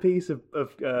sublime piece of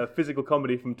physical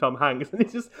comedy from Tom Hanks, and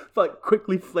he's just like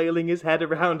quickly flailing his head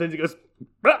around, and he goes,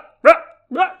 rah, rah,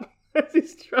 rah, as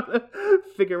he's trying to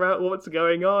figure out what's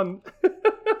going on.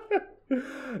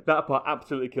 That part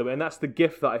absolutely killed me, and that's the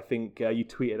gif that I think you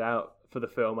tweeted out for the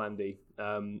film, Andy.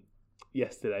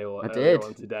 Yesterday or earlier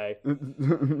on today,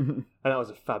 and that was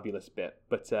a fabulous bit.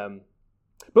 But man,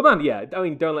 yeah, I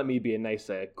mean, don't let me be a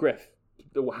naysayer. Griff,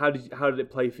 how did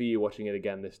it play for you watching it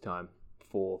again this time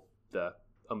for the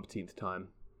umpteenth time?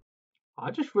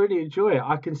 I just really enjoy it.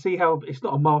 I can see how it's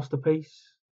not a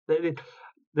masterpiece.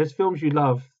 There's films you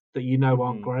love that you know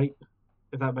aren't great,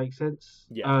 if that makes sense.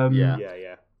 Yeah.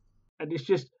 And it's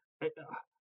just.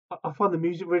 I find the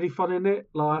music really fun in it.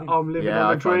 Like, I'm living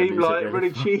on a dream, like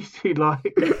really cheesy.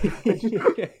 Like,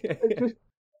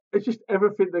 it's just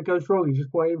everything that goes wrong. He's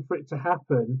just waiting for it to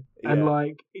happen, and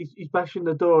like he's bashing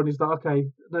the door, and he's like, okay.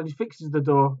 And then he fixes the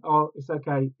door. Oh, it's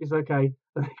okay.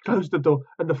 And he closes the door,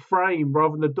 and the frame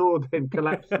rather than the door then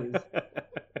collapses. And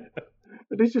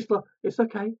it's just like, it's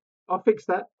okay. I'll fix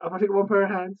that. I've only got one pair of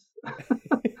hands.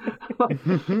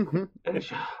 And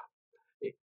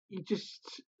you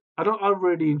just, I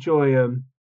really enjoy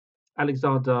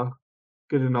Alexander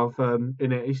Goodenough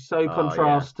in it. He's so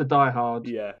contrast to Die Hard.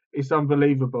 Yeah, it's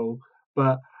unbelievable.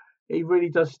 But he really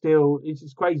does steal.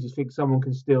 It's crazy to think someone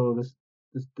can steal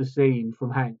the scene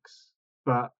from Hanks,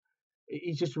 but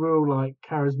he's just real like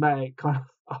charismatic kind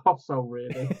of arsehole,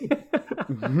 really.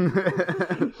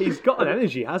 He's got an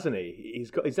energy, hasn't he?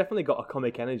 He's definitely got a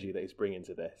comic energy that he's bringing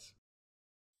to this.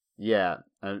 Yeah,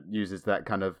 and uses that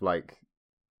kind of like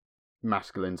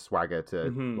masculine swagger to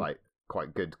like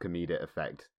quite good comedic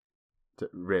effect to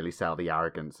really sell the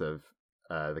arrogance of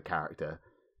the character.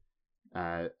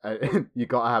 You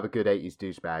got to have a good 80s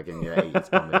douchebag in your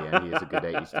 80s comedy, and he is a good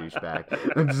 80s douchebag.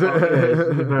 He's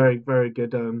a very, very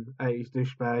good 80s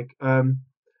douchebag.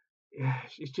 Yeah,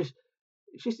 it's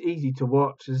just easy to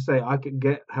watch. As I say, I can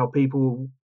get how people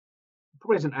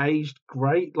probably hasn't aged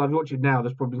great. Like, if you watch it now,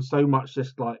 there's probably been so much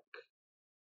just like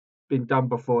been done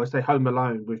before. I say Home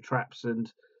Alone with traps and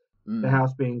the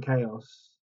house being chaos.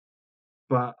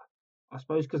 But I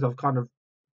suppose because I've kind of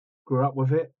grew up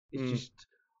with it, it's just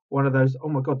one of those, oh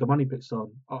my God, the Money Pit's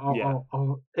on.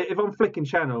 If I'm flicking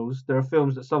channels, there are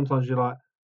films that sometimes you're like,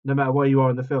 no matter where you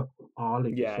are in the film, I'll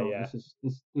leave this on. Yeah.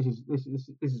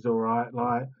 This is all right.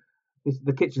 Like,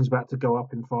 the kitchen's about to go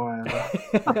up in fire.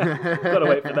 Gotta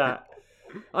wait for that.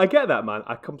 I get that, man.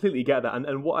 I completely get that.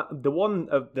 And what the one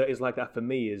that is like that for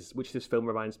me is, which this film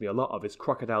reminds me a lot of, is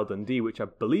Crocodile Dundee, which I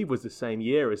believe was the same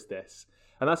year as this.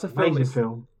 And that's a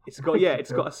film. It's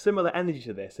got a similar energy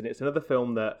to this, and it's another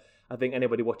film that I think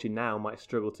anybody watching now might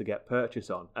struggle to get purchase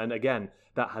on. And again,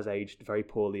 that has aged very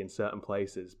poorly in certain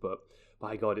places, but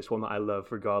by God, it's one that I love,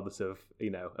 regardless of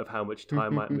of how much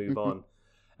time might move on.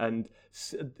 And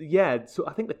yeah, so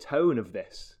I think the tone of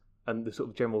this and the sort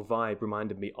of general vibe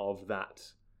reminded me of that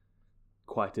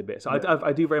quite a bit. So yeah.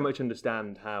 I do very much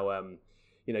understand how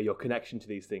your connection to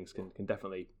these things can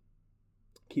definitely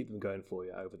keep them going for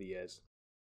you over the years.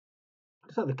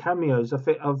 It's like the cameos. I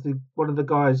think of one of the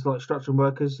guys, like Structural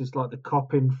Workers, is like the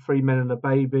cop in Three Men and a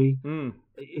Baby.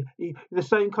 The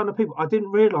same kind of people. I didn't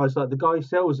realise, like, the guy who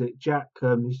sells it, Jack,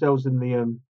 who sells in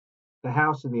the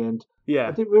house in the end. Yeah.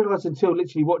 I didn't realise until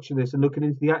literally watching this and looking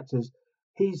into the actors.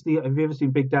 Have you ever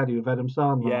seen Big Daddy with Adam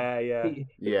Sandler?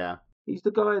 Yeah. He's the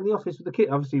guy in the office with the kid,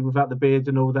 obviously without the beard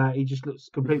and all that. He just looks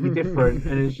completely different,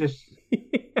 and it's just.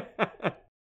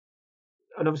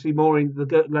 And obviously, Maureen,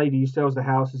 the lady who sells the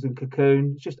house, is in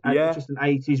Cocoon. It's just an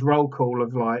 80s roll call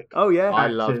of like. Oh yeah, I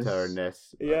loved her in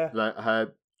this. Yeah,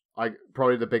 like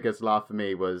probably the biggest laugh for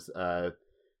me was the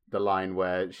line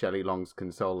where Shelley Long's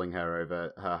consoling her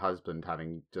over her husband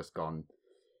having just gone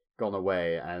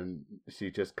away, and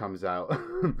she just comes out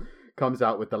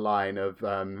with the line of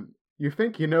you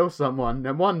think you know someone,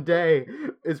 and one day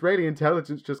Israeli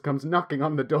intelligence just comes knocking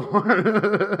on the door.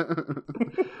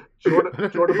 Do you want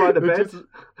to buy the bed?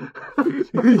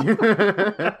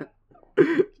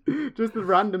 Just the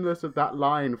randomness of that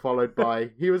line, followed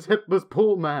by "he was Hitler's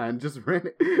pool man." Just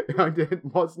really,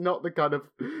 was not the kind of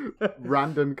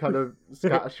random kind of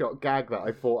scattershot gag that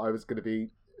I thought I was going to be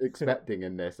expecting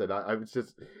in this, and I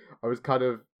was kind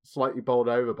of slightly bowled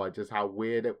over by just how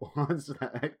weird it was.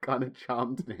 That it kind of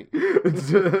charmed me.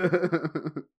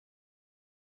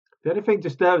 The only thing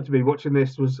disturbed me watching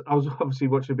this was, I was obviously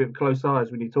watching a bit of close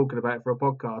eyes when you're talking about it for a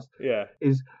podcast. Yeah.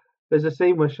 There's a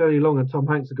scene where Shelley Long and Tom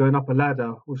Hanks are going up a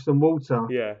ladder with some water.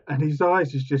 Yeah. And his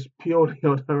eyes is just purely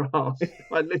on her ass.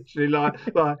 Like, literally, like,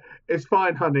 it's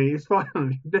fine, honey. It's fine,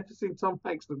 honey. You've never seen Tom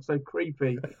Hanks look so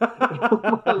creepy.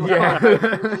 Yeah.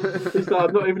 It's like,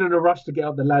 I'm not even in a rush to get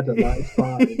up the ladder. Like, it's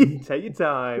fine. Take your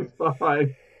time. It's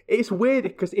fine. It's weird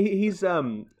because he's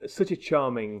such a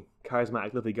charming,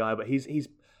 charismatic, lovely guy, but he's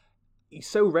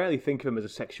so rarely think of him as a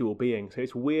sexual being. So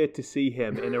it's weird to see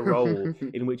him in a role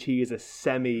in which he is a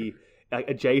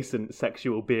adjacent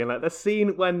sexual being. Like the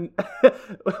scene when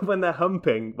they're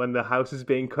humping, when the house is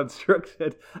being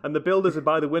constructed, and the builders are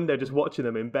by the window just watching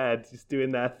them in bed, just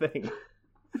doing their thing.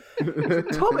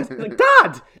 Tom is like,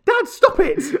 Dad, stop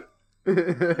it!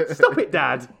 Stop it,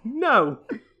 Dad! No.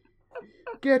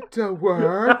 Get to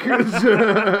work.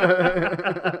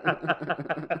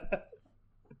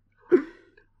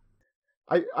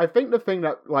 I think the thing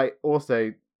that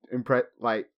also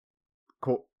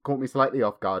caught me slightly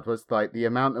off guard was the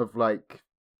amount of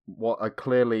what are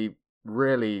clearly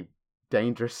really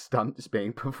dangerous stunts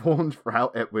being performed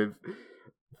throughout it, with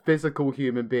physical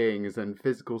human beings and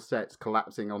physical sets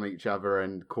collapsing on each other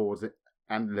and causing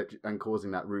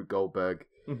that Rube Goldberg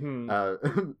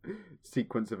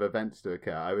sequence of events to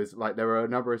occur. I was like, there were a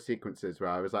number of sequences where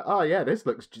I was like, oh yeah, this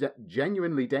looks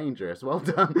genuinely dangerous. Well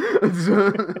done.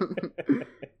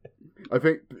 I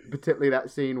think particularly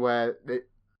that scene where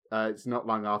it's not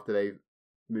long after they've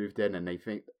moved in and they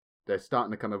think they're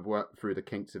starting to kind of work through the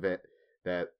kinks of it.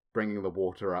 They're bringing the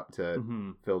water up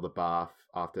to fill the bath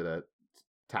after the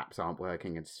taps aren't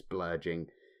working and splurging.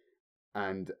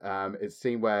 And it's a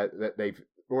scene where they've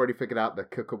already figured out the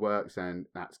cooker works and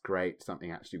that's great.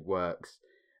 Something actually works.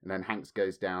 And then Hanks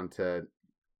goes down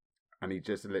and he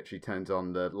just literally turns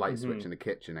on the light switch in the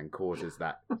kitchen and causes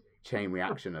that chain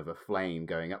reaction of a flame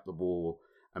going up the wall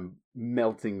and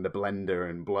melting the blender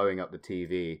and blowing up the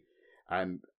TV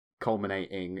and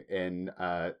culminating in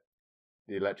the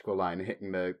electrical line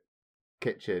hitting the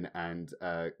kitchen and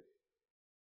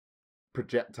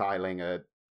projectiling a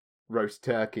roast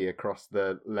turkey across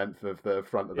the length of the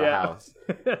front of the house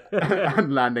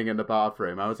and landing in the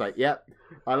bathroom. I was like, yep,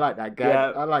 I like that gag.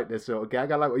 Yeah. I like this sort of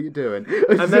gag. I like what you're doing.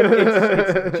 And then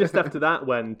it's just after that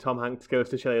when Tom Hanks goes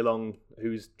to Shelley Long,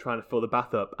 who's trying to fill the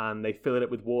bath up, and they fill it up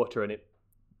with water, and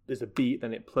there's a beat,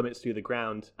 then it plummets through the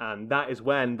ground, and that is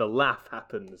when the laugh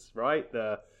happens, right?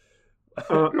 The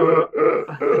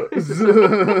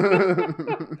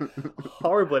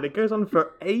horrible, and it goes on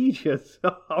for ages.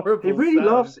 Horrible. He really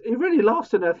laughs. He really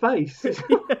laughs in her face.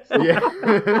 Yeah.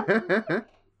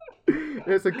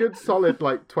 It's a good solid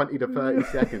 20 to 30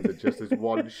 seconds of just this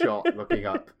one shot looking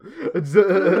up. It's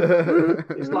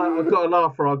like, I've got to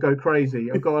laugh or I'll go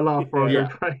crazy. I've got to laugh or I'll go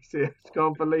crazy. I just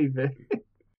can't believe it.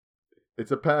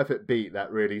 It's a perfect beat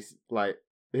that really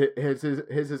his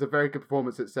is a very good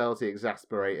performance that sells the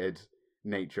exasperated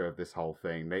nature of this whole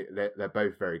thing. They're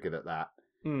both very good at that.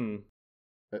 And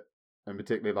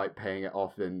particularly paying it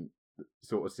off in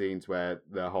sort of scenes where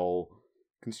the whole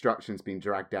construction's been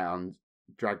dragged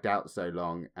out so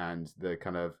long, and the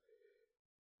kind of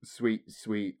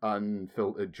sweet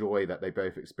unfiltered joy that they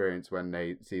both experience when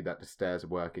they see that the stairs are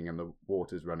working and the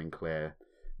water's running clear.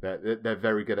 They're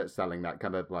very good at selling that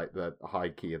kind of the high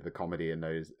key of the comedy in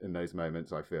those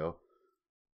moments, I feel.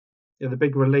 Yeah, the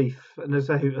big relief, and they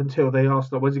say until they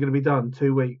ask, when's it going to be done?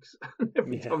 2 weeks.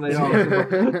 Every time they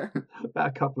ask about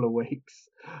a couple of weeks.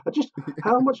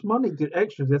 How much money did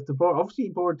extras have to borrow? Obviously,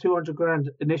 he borrowed $200,000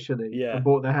 initially and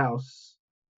bought the house.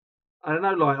 I don't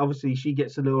know, obviously she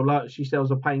gets a little, she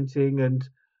sells a painting and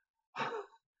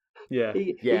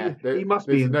he must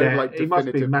be in debt. He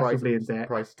must be massively in debt.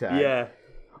 Price tag.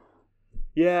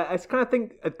 Yeah. I kind of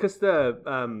think because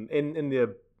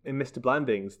in Mr.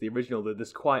 Blandings, the original,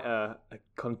 there's quite a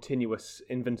continuous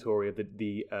inventory of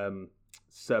the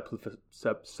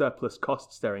surplus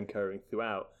costs they're incurring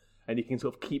throughout, and you can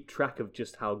sort of keep track of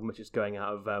just how much is going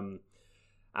out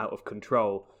of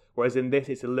control. Whereas in this,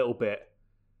 it's a little bit.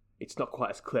 It's not quite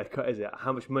as clear cut, is it?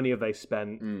 How much money have they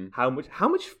spent? How much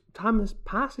time has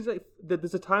passed? Is it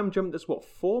there's a time jump that's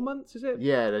 4 months? Is it?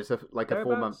 Yeah, there's a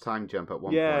 4-month time jump at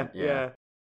one point. Yeah.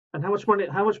 And how much money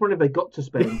have they got to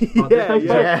spend?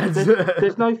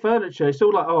 There's no furniture. It's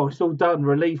all it's all done.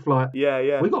 Relief, we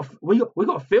got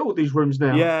to fill these rooms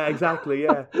now. Yeah, exactly.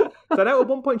 Yeah. So now at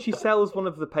one point she sells one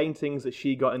of the paintings that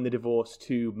she got in the divorce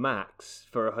to Max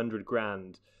for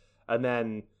 $100,000, and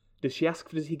then does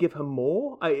he give her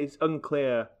more? It's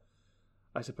unclear,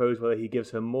 I suppose, whether he gives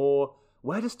her more.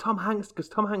 Where does Tom Hanks? Because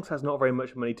Tom Hanks has not very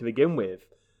much money to begin with.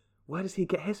 Where does he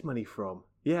get his money from?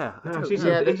 Yeah, he's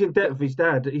in debt with his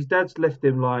dad. His dad's left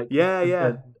him a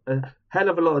hell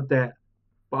of a lot of debt.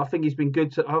 But I think he's been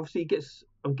good to. Obviously,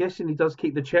 I'm guessing he does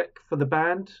keep the check for the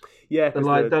band. Yeah, the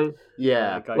guy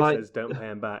says don't pay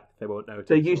him back. They won't notice.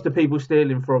 They're used to people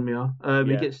stealing from you.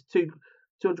 He gets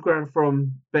 $200,000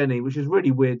 from Benny, which is a really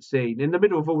weird scene in the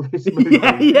middle of all this movie.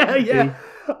 Yeah.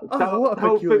 The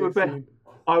whole thing with Benny.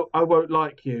 I won't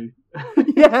like you.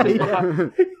 Yeah.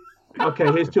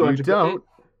 Okay, here's $200,000.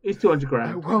 He's $200,000.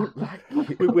 I won't like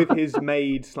you. With his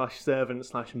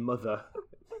maid/servant/mother.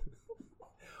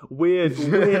 Weird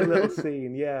little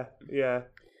scene. Yeah.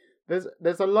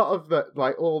 There's a lot of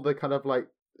all the kind of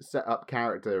set up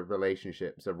character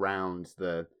relationships around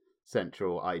the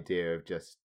central idea of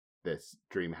just this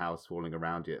dream house falling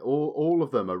around you. All of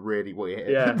them are really weird.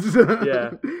 Yeah.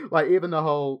 Even the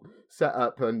whole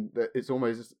setup, and it's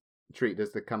almost treated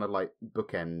as the kind of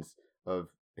bookends of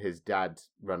his dad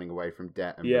running away from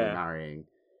debt and remarrying,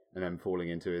 and then falling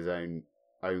into his own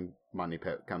money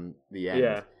pit come the end.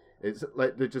 Yeah. It's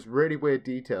they're just really weird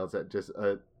details that just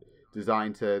are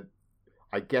designed to,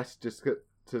 I guess, just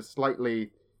to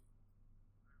slightly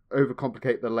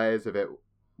overcomplicate the layers of it,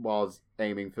 whilst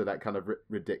aiming for that kind of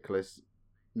ridiculous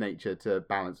nature to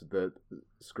balance with the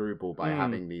screwball by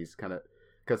having these kind of,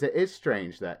 because it is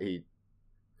strange that he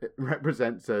it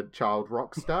represents a child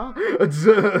rock star,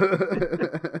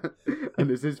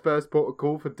 and is his first port of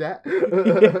call for debt.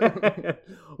 Yeah.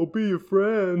 I'll be your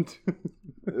friend.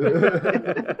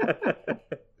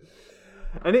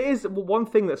 And it is one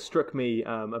thing that struck me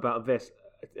about this.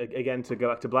 Again, to go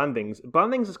back to Blandings.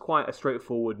 Blandings is quite a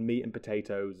straightforward meat and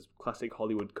potatoes classic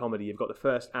Hollywood comedy. You've got the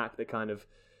first act that kind of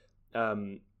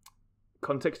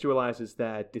contextualizes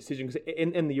their decision, because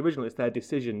in the original it's their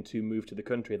decision to move to the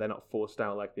country. They're not forced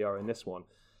out like they are in this one.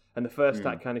 And the first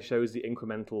act kind of shows the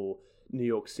incremental New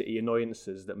York City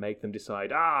annoyances that make them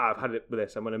decide, I've had it with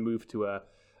this, I'm going to move to a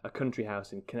country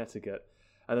house in Connecticut.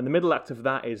 And then the middle act of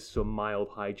that is some mild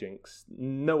hijinks,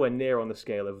 nowhere near on the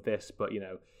scale of this, but,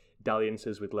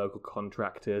 dalliances with local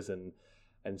contractors and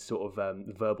sort of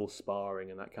verbal sparring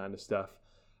and that kind of stuff.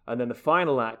 And then the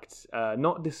final act,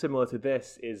 not dissimilar to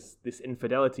this, is this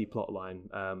infidelity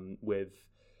plotline with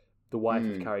the wife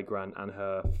of Cary Grant and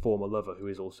her former lover, who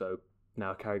is also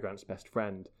now Cary Grant's best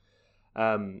friend.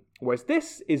 Whereas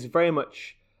this is very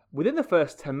much, within the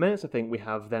first 10 minutes, I think, we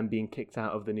have them being kicked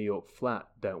out of the New York flat,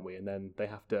 don't we? And then they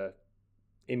have to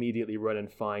immediately run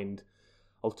and find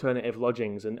alternative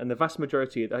lodgings. And the vast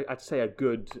majority, I'd say a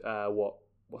good,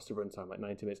 what's the runtime, like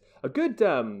 90 minutes? A good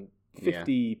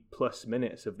 50 plus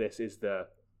minutes of this is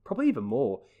probably even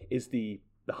more, is the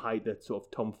sort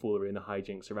of tomfoolery and the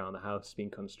hijinks around the house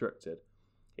being constructed.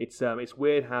 It's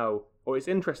weird it's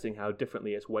interesting how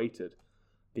differently it's weighted,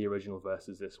 the original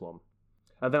versus this one.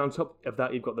 And then on top of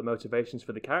that, you've got the motivations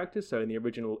for the characters. So in the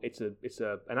original, it's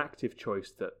an active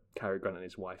choice that Cary Grant and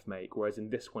his wife make, whereas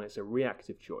in this one, it's a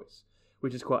reactive choice,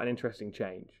 which is quite an interesting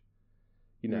change.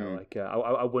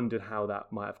 I wondered how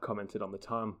that might have commented on the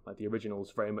time. Like the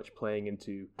original's very much playing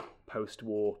into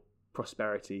post-war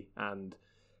prosperity and,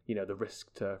 the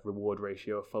risk to reward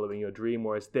ratio of following your dream,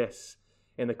 whereas this,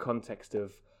 in the context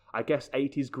of, I guess,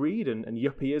 80s greed and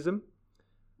yuppieism,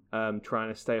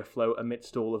 trying to stay afloat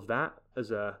amidst all of that as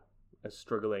a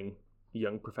struggling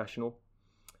young professional.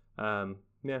 I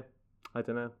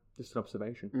don't know, just an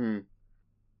observation.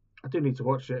 I do need to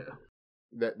watch it.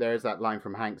 There is that line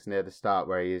from Hanks near the start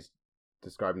where he is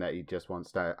describing that he just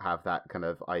wants to have that kind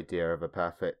of idea of a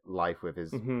perfect life with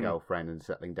his girlfriend and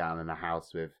settling down in a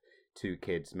house with 2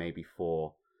 kids, maybe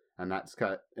 4. And that's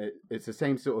it's the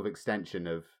same sort of extension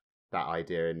of that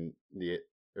idea in the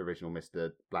original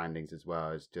Mr. Blandings as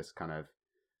well, as just kind of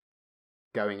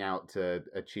going out to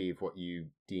achieve what you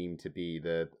deem to be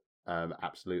the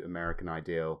absolute American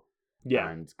ideal. Yeah.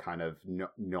 And kind of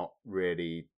not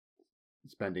really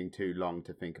spending too long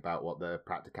to think about what the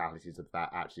practicalities of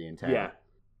that actually entail.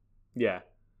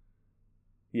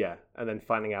 Yeah, and then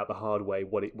finding out the hard way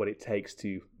what it takes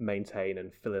to maintain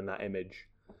and fill in that image.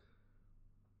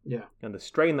 Yeah, and the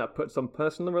strain that puts on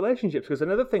personal relationships. Because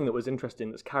another thing that was interesting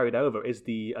that's carried over is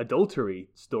the adultery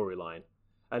storyline,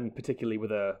 and particularly with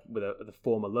the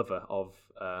former lover of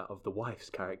the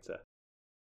wife's character.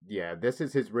 Yeah, this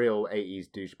is his real 80s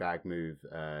douchebag move,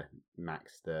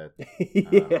 Max, the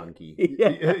hunky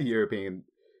European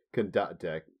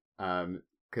conductor,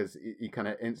 because he kind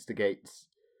of instigates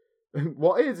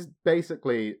what is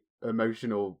basically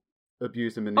emotional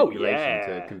abuse and manipulation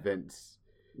to convince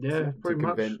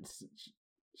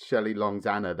Shelley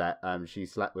Longzana that she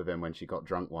slept with him when she got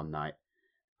drunk one night,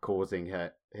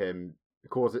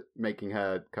 making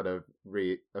her kind of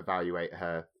reevaluate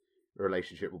her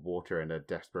relationship with Walter in a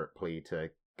desperate plea to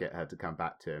get her to come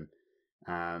back to him.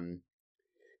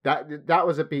 That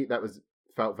was a beat that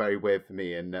felt very weird for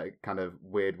me in a kind of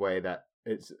weird way that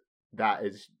is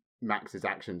Max's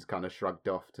actions kind of shrugged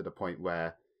off to the point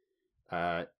where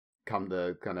come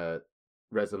the kind of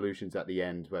resolutions at the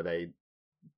end where they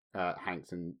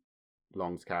Hanks and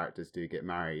Long's characters do get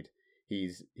married.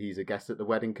 He's a guest at the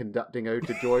wedding conducting Ode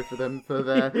to Joy for them for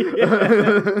their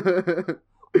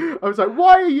I was like,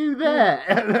 why are you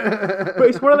there? But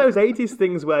it's one of those 80s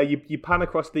things where you pan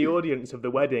across the audience of the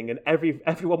wedding and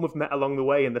everyone we've met along the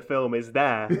way in the film is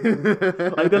there.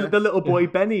 Like the little boy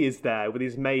Benny is there with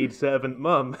his maid servant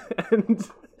mum.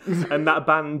 And that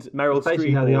band, Meryl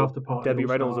Streep or Debbie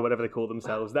Reynolds or whatever they call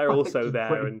themselves, they're also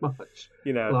there. And much.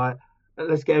 Like,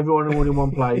 let's get everyone all in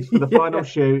one place for the final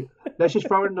shoot. Let's just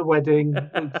throw in the wedding.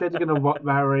 Instead you're going to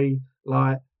marry.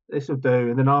 Like, this will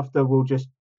do. And then after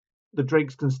the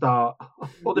drinks can start.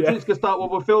 Or the drinks can start while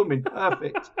we're filming.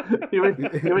 Perfect. You're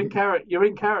in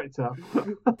character.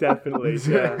 Definitely,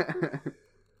 yeah.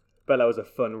 But that was a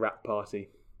fun rap party.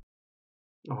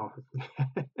 Oh,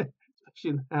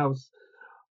 especially in the house.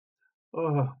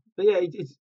 Oh, but yeah,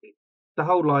 it's the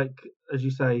whole, like, as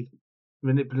you say,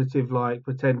 manipulative, like,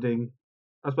 pretending.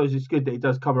 I suppose it's good that he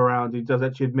does come around. He does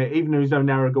actually admit, even in his own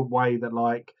arrogant way, that,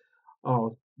 like,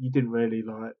 oh, you didn't really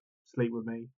like sleep with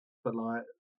me, but like,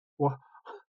 what?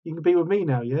 You can be with me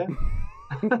now, yeah?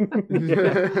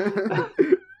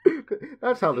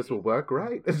 That's how this will work,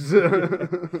 right?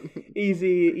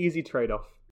 Easy trade-off.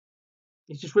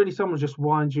 It's just really someone just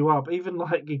winds you up. Even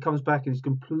like he comes back and he's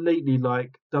completely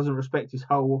like doesn't respect his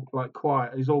whole like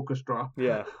quiet, his orchestra.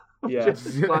 Yeah.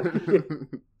 Just, like,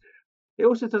 it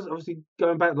also does, obviously,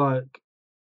 going back, like,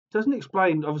 doesn't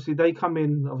explain, obviously, they come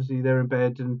in, obviously, they're in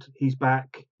bed and he's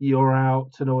back, you're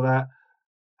out and all that.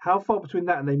 How far between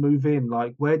that and they move in?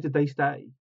 Like, where did they stay?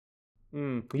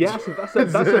 Yes, that's a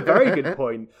very good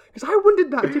point. Because I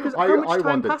wondered that, because how much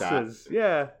time passes?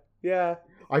 That. Yeah.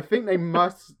 I think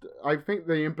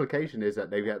the implication is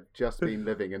that they have just been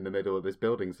living in the middle of this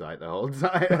building site the whole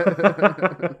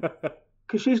time.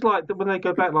 Because she's like, when they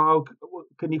go back, like, oh,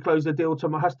 can you close the deal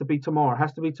tomorrow? Has to be tomorrow.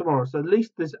 Has to be tomorrow. So at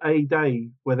least there's a day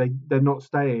where they're not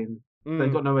staying.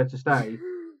 They've got nowhere to stay.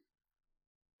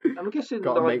 And I'm guessing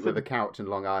got to make with a couch in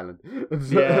Long Island.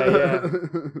 Yeah.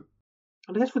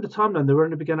 And I guess for the timeline, they were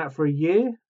only begun out for a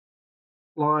year.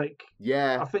 Like,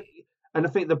 yeah. I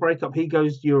think the breakup, he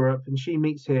goes to Europe and she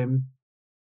meets him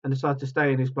and decide to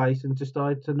stay in his place and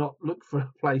decide to not look for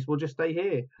a place. We'll just stay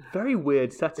here. Very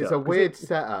weird setup. It's a weird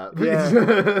setup. Yeah.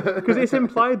 Because it's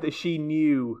implied that she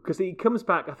knew, because he comes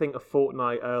back, I think, a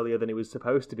fortnight earlier than he was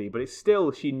supposed to be, but it's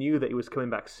still, she knew that he was coming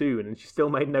back soon, and she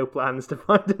still made no plans to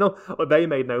find or they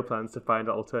made no plans to find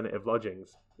alternative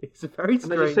lodgings. It's a very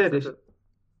strange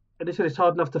and they said it's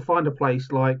hard enough to find a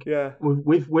place, like,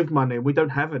 with money. We don't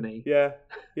have any. Yeah.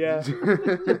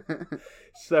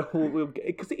 So,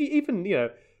 because even,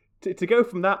 to go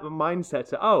from that mindset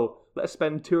to, let's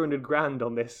spend $200,000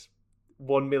 on this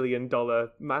 $1 million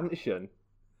mansion.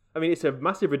 I mean, it's a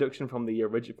massive reduction from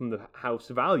the house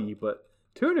value, but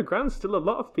 $200,000 is still a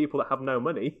lot of people that have no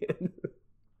money.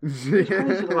 Like,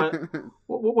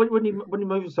 when you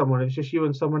move with someone, it's just you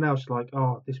and someone else. Like,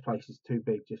 this place is too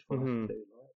big just for us to do.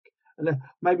 And then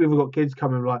maybe we've got kids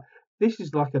coming. Like, this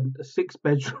is like a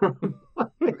 6-bedroom.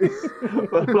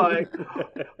 But like,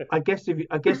 I guess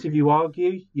if you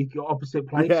argue, you got opposite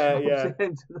place.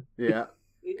 Yeah.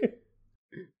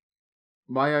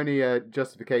 My only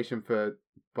justification for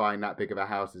buying that big of a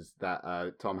house is that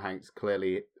Tom Hanks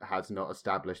clearly has not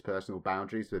established personal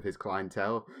boundaries with his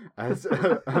clientele as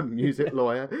a music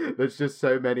lawyer. There's just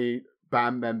so many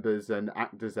band members and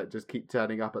actors that just keep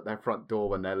turning up at their front door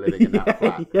when they're living in that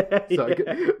flat.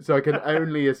 So I can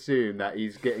only assume that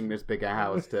he's getting this bigger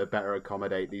house to better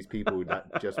accommodate these people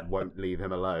that just won't leave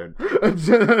him alone.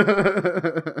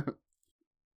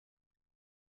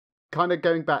 Kind of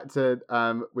going back to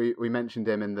we mentioned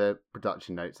him in the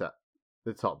production notes at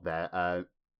the top there.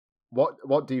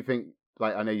 What do you think?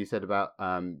 Like, I know you said about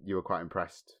you were quite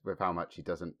impressed with how much he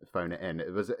doesn't phone it in.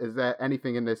 Is there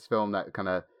anything in this film that kind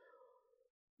of,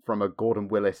 from a Gordon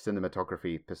Willis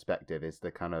cinematography perspective, is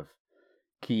the kind of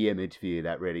key image for you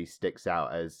that really sticks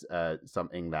out as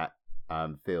something that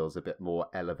feels a bit more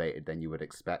elevated than you would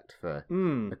expect for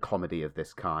a comedy of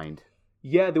this kind?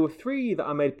 Yeah, there were 3 that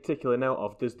I made particular note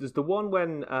of. There's the one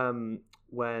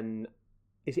when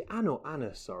is it Anna or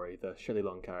Anna? Sorry, the Shelley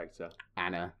Long character.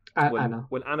 Anna. Anna.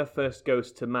 When Anna first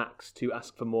goes to Max to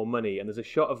ask for more money, and there's a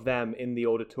shot of them in the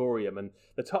auditorium, and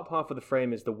the top half of the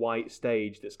frame is the white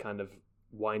stage that's kind of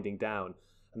winding down,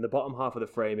 and the bottom half of the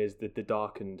frame is the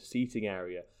darkened seating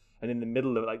area, and in the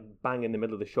middle of, like, bang in the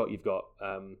middle of the shot, you've got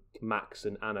Max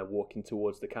and Anna walking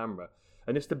towards the camera,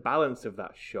 and it's the balance of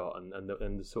that shot and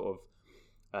the sort of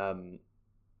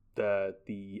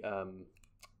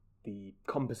the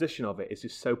composition of it is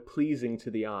just so pleasing to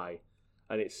the eye,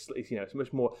 and it's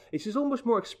much more, it's just almost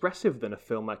more expressive than a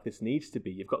film like this needs to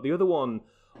be. You've got the other one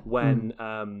when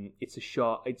it's a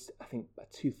shot, it's I think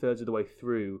 2/3 of the way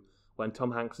through, when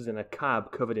Tom Hanks is in a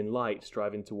cab covered in lights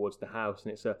driving towards the house,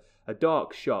 and it's a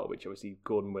dark shot, which obviously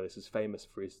Gordon Willis is famous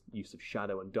for his use of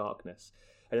shadow and darkness.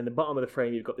 And in the bottom of the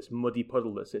frame, you've got this muddy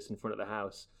puddle that sits in front of the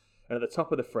house. And at the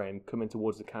top of the frame, coming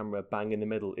towards the camera, bang in the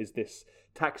middle, is this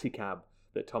taxi cab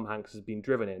that Tom Hanks has been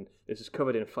driven in. This is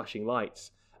covered in flashing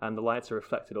lights, and the lights are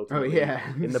reflected ultimately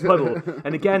in the puddle.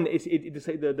 And again, it's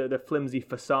the flimsy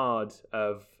facade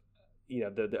of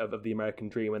of the American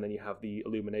dream, and then you have the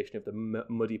illumination of the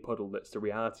muddy puddle that's the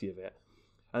reality of it.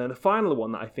 And then the final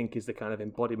one that I think is the kind of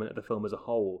embodiment of the film as a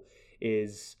whole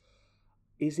is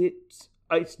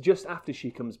it's just after she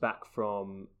comes back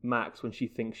from Max, when she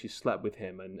thinks she's slept with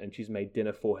him and she's made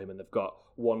dinner for him, and they've got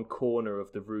one corner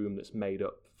of the room that's made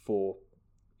up for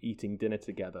eating dinner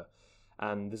together.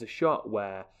 And there's a shot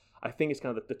where I think it's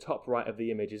kind of the top right of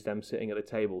the image is them sitting at the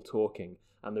table talking,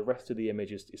 and the rest of the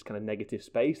image is kind of negative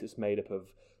space that's made up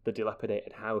of the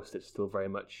dilapidated house that's still very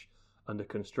much under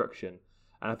construction.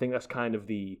 And I think that's kind of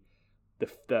the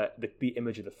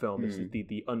image of the film. Is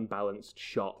the unbalanced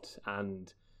shot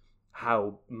and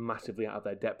how massively out of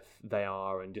their depth they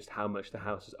are, and just how much the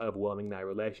house is overwhelming their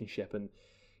relationship. And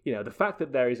the fact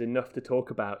that there is enough to talk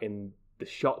about in the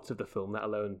shots of the film, let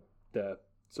alone the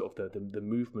sort of the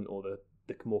movement or the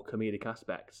more comedic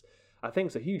aspects, I think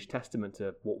is a huge testament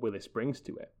to what Willis brings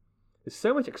to it. There's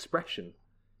so much expression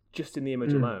just in the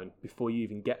image alone before you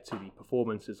even get to the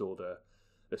performances or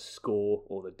the score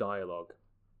or the dialogue.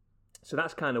 So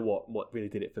that's kind of what really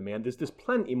did it for me. And there's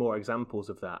plenty more examples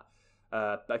of that.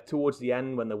 Like towards the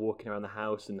end when they're walking around the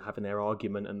house and having their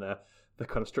argument, and the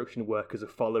construction workers are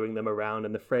following them around,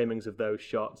 and the framings of those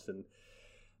shots, and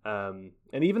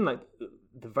even like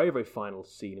the very, very final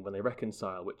scene when they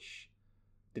reconcile, which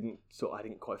I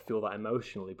didn't quite feel that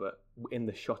emotionally, but in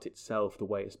the shot itself, the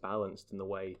way it's balanced and the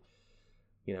way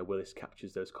Willis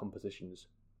captures those compositions,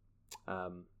 I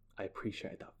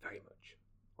appreciated that very much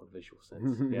on a visual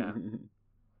sense. Yeah.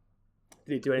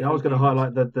 Did he do anything? I was going to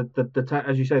highlight the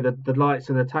as you say, the lights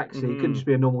in the taxi. It couldn't just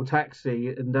be a normal taxi,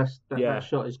 and that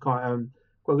shot is quite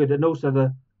good. And also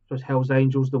the Hell's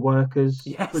Angels, the workers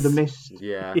with the mist.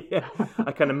 Yeah.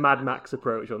 A kind of Mad Max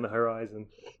approach on the horizon.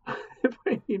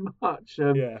 Pretty much.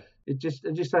 It's just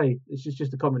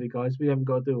a comedy, guys. We haven't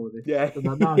got to do all this. Yeah.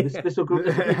 Like, no, this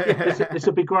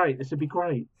will be great. This will be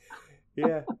great.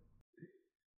 Yeah.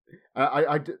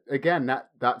 Again,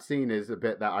 that scene is a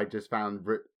bit that I just found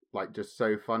like just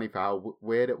so funny for how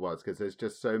weird it was, because there's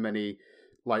just so many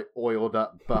like oiled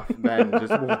up buff men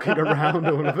just walking around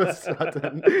all of a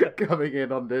sudden, coming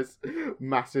in on this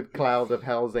massive cloud of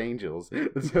Hell's Angels.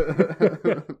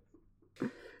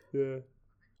 Yeah.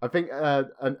 I think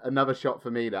another shot for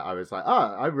me that I was like,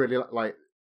 I really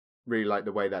like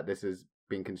the way that this has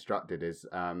been constructed is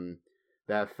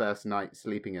their first night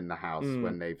sleeping in the house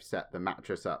when they've set the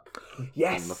mattress up on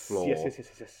the floor.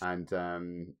 Yes.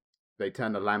 And they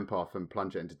turn the lamp off and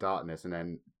plunge it into darkness, and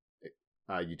then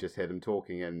you just hear them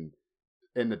talking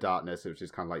in the darkness, which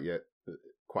is kind of like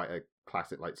quite a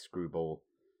classic like screwball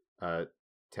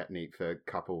technique for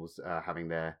couples having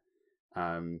their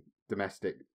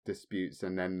domestic disputes,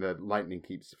 and then the lightning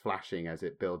keeps flashing as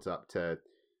it builds up to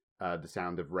the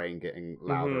sound of rain getting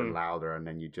louder and louder, and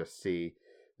then you just see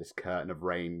this curtain of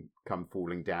rain come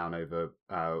falling down over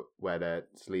where they're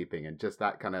sleeping, and just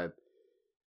that kind of,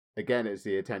 again, it's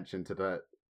the attention to the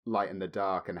light and the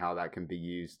dark and how that can be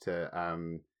used to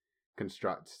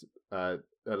construct a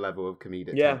level of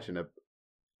comedic tension of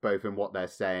both in what they're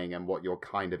saying and what you're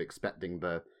kind of expecting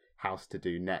the house to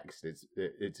do next.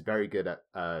 It's very good at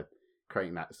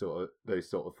creating those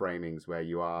sort of framings where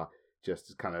you are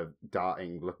just kind of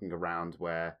darting, looking around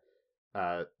where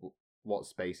what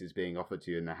space is being offered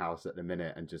to you in the house at the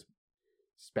minute, and just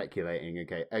speculating,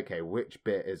 okay, which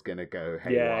bit is going to go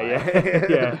haywire?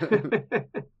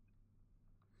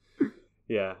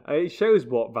 Yeah. It shows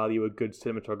what value a good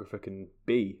cinematographer can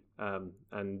be,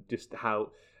 and just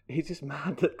how he's just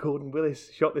mad that Gordon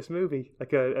Willis shot this movie,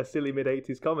 like a silly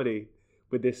mid-80s comedy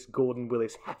with this Gordon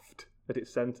Willis heft at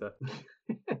its centre.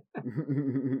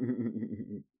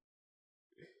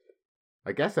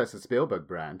 I guess that's a Spielberg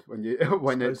brand when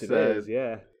it's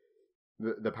the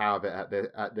power of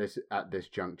it at this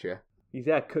juncture. He's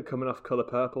coming off Colour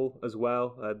Purple as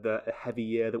well, the heavy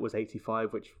year that was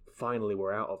 85, which finally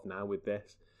we're out of now with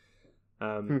this.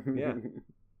 I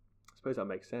suppose that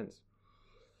makes sense.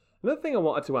 Another thing I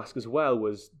wanted to ask as well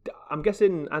was, I'm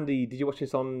guessing, Andy, did you watch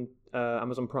this on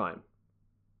Amazon Prime?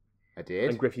 I did.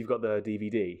 And Griff, you've got the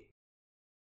DVD.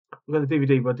 I've got the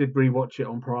DVD, but I did rewatch it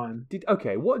on Prime.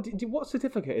 What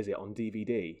certificate is it on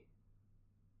DVD?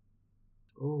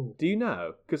 Oh. Do you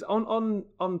know? Because on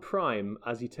Prime,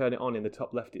 as you turn it on in the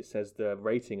top left, it says the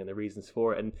rating and the reasons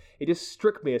for it, and it just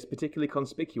struck me as particularly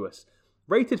conspicuous.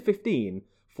 Rated 15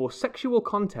 for sexual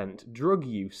content, drug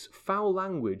use, foul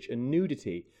language, and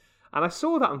nudity. And I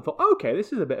saw that and thought, okay,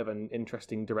 this is a bit of an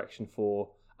interesting direction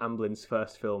for Amblin's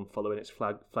first film following its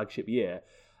flagship year.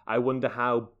 I wonder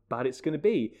how bad it's going to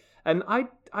be. And I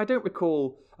don't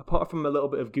recall, apart from a little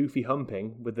bit of goofy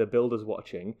humping with the builders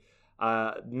watching,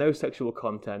 no sexual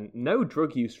content, no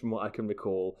drug use from what I can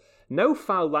recall, no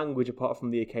foul language apart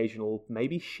from the occasional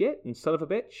maybe shit and son of a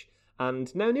bitch,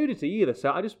 and no nudity either.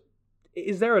 So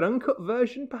is there an uncut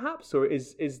version perhaps, or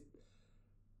is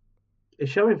it's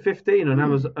showing 15 on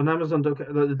Amazon. The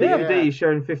DVD is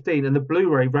showing 15, and the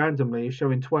Blu-ray randomly is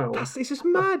showing 12. It's just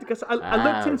mad because I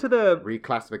looked into the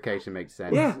reclassification makes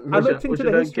sense. Yeah, I looked into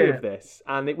the history of this,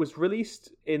 and it was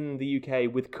released in the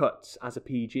UK with cuts as a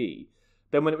PG.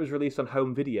 Then when it was released on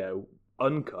home video,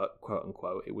 uncut, quote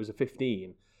unquote, it was a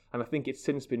 15, and I think it's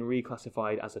since been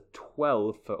reclassified as a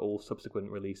 12 for all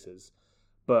subsequent releases.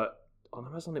 but on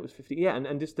Amazon it was 15. Yeah,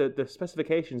 and just the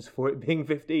specifications for it being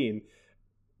 15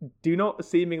 do not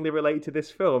seemingly relate to this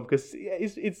film, because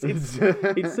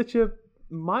it's such a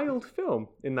mild film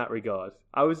in that regard.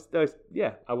 I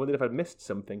wondered if I'd missed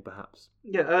something, perhaps.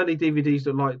 Yeah, early DVDs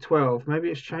look like 12. Maybe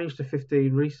it's changed to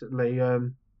 15 recently. Yeah,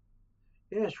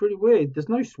 it's really weird. There's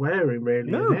no swearing really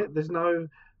in it. There's no.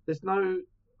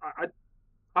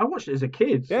 I watched it as a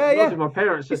kid. Yeah. My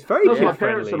parents. It's very my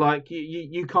parents are like,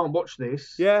 you can't watch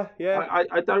this. Yeah.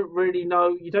 I don't really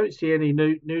know. You don't see any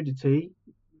nudity.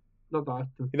 Not that.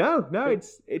 No.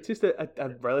 It's just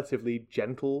a relatively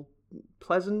gentle,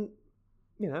 pleasant.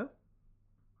 I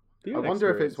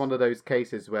wonder if it's one of those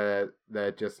cases where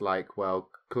they're just like, well,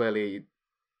 clearly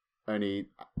only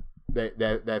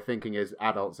their thinking is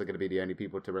adults are going to be the only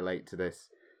people to relate to this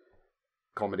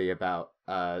comedy about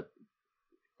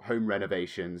home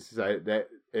renovations, so that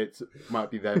it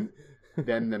might be them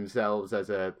themselves as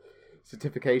a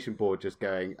certification board just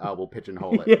going, we'll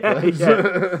pigeonhole it. Yeah.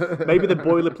 Maybe the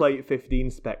boilerplate 15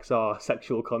 specs are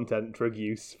sexual content, drug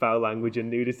use, foul language, and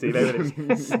nudity. Maybe they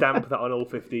just stamp that on all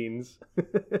 15s.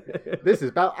 This is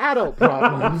about adult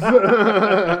problems.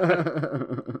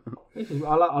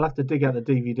 I'll have to dig out the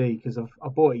DVD because I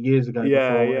bought it years ago before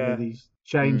any of these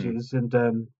changes, and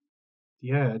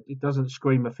it doesn't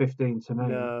scream a 15 to me.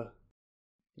 No.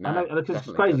 I know, because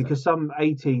it's crazy because some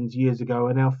 18s years ago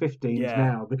are now 15s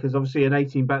now, because obviously an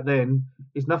 18 back then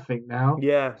is nothing now.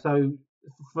 Yeah. So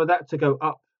for that to go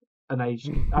up the age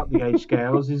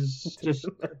scales is just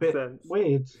a bit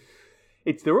weird.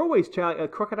 They're always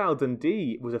Crocodile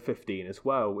Dundee was a 15 as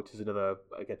well, which is another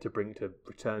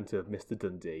return to Mr.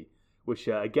 Dundee. Which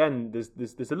again,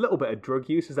 there's a little bit of drug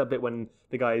use. There's that bit when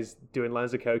the guy's doing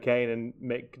lines of cocaine and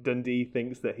Mick Dundee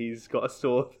thinks that he's got a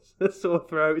sore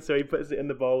throat, so he puts it in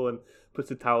the bowl and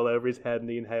puts a towel over his head and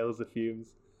he inhales the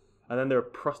fumes. And then there are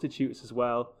prostitutes as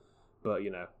well, but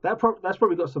that's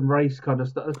probably got some race kind of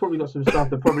stuff. That's probably got some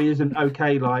stuff that probably isn't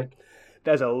okay. Like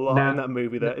there's a lot in that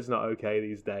movie that is not okay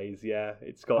these days. Yeah,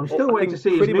 it's got. I'm still waiting to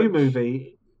see his new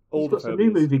movie. He's got some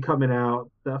new movie coming out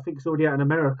that I think is already out in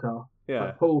America. Yeah,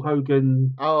 like Paul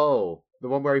Hogan. Oh, the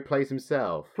one where he plays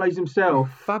himself.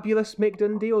 Fabulous Mick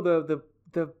Dundee, or the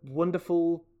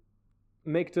wonderful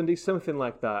Mick Dundee, something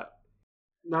like that.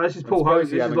 No, this is Paul Hogan.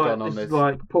 This is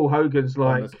like Paul Hogan's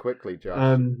like. This quickly,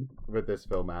 Josh. With this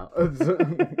film out,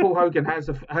 Paul Hogan has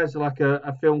like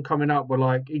a film coming up where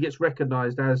like he gets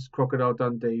recognised as Crocodile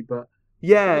Dundee, but.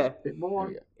 Yeah, a bit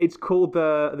more. It's called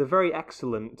the very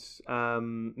excellent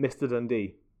Mr.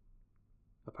 Dundee,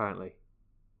 apparently.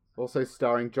 Also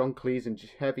starring John Cleese and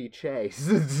Chevy Chase.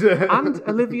 And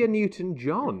Olivia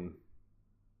Newton-John.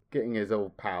 Getting his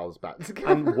old pals back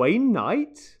together. And Wayne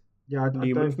Knight. Yeah, I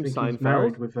Newman don't from think Seinfeld. he's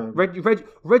married with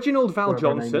Reginald Val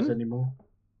Johnson. Anymore.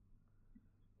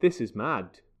 This is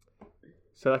mad.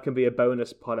 So that can be a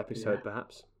bonus pod episode,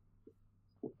 perhaps.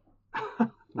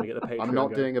 We get the Patreon I'm not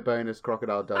going. doing a bonus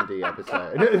Crocodile Dundee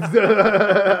episode.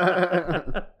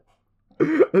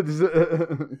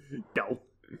 No.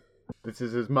 This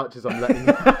is as much as I'm letting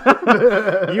you.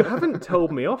 You haven't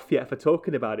told me off yet for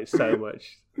talking about it so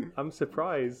much. I'm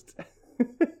surprised.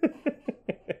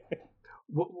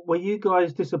 Were you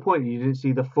guys disappointed you didn't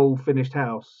see the full finished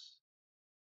house?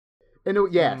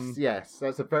 Yes.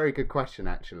 That's a very good question,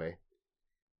 actually.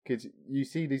 Because you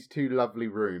see these two lovely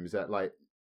rooms that, like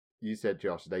you said,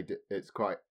 Josh, it's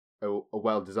quite a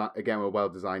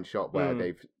well-designed shot where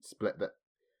they've split that,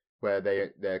 where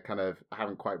they're kind of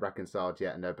haven't quite reconciled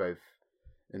yet, and they're both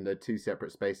in the two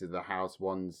separate spaces of the house.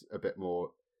 One's a bit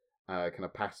more kind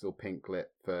of pastel pink lit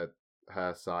for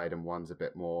her side, and one's a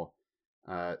bit more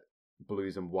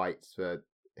blues and whites for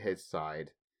his side.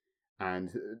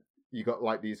 And you got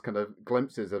like these kind of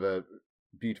glimpses of a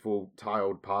beautiful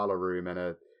tiled parlor room and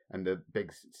a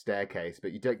big staircase,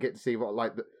 but you don't get to see what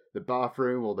like the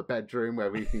bathroom or the bedroom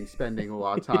where we've been spending all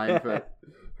our time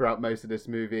throughout most of this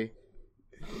movie.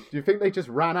 Do you think they just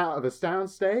ran out of a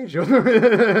soundstage? At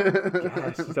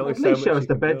least show us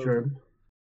the bedroom.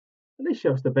 At least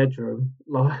show us the bedroom.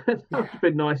 Like, it's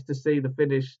been nice to see the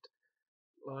finished.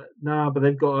 Like, but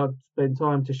they've got to spend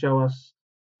time to show us,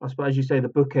 I suppose you say, the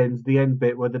bookends, the end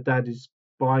bit where the dad is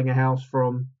buying a house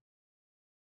from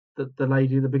the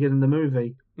lady at the beginning of the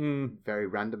movie. Very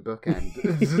random bookend.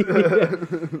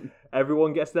 Yeah.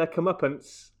 Everyone gets their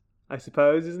comeuppance, I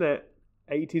suppose, isn't it?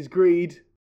 80s greed.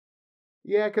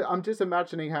 Yeah, 'cause I'm just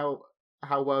imagining how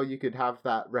well you could have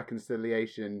that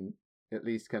reconciliation, at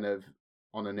least kind of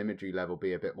on an imagery level,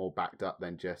 be a bit more backed up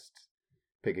than just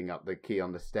picking up the key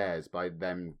on the stairs, by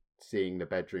them seeing the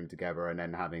bedroom together and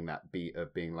then having that beat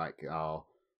of being like, oh,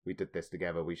 we did this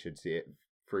together, we should see it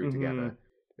through together.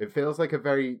 It feels like a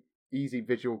very easy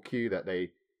visual cue that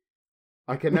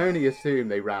I can only assume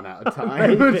they ran out of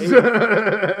time.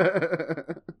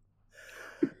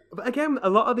 But again, a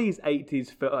lot of these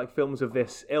 80s films of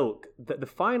this ilk, the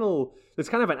final, there's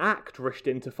kind of an act rushed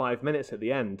into 5 minutes at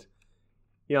the end.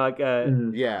 You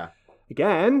know, yeah.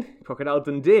 Again, Crocodile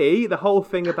Dundee, the whole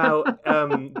thing about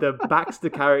the Baxter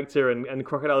character and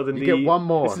Crocodile Dundee. You get one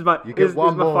more. This is my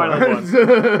final one. With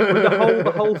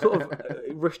the whole sort of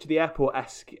rush to the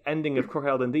airport-esque ending of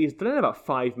Crocodile Dundee is done in about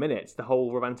 5 minutes. The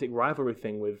whole romantic rivalry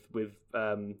thing with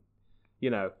you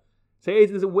know. So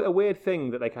there's a weird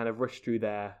thing that they kind of rush through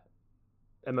their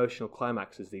emotional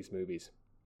climaxes, these movies.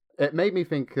 It made me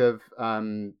think of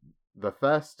the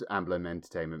first Amblin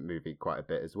Entertainment movie quite a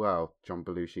bit as well. John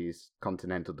Belushi's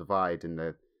Continental Divide, and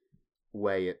the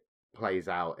way it plays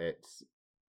out its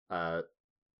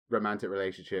romantic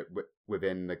relationship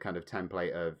within the kind of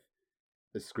template of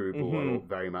the screwball,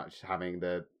 very much having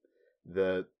the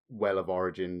well of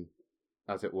origin,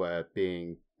 as it were,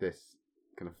 being this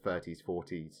kind of 30s,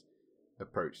 40s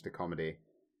approach to comedy.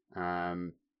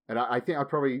 And I think I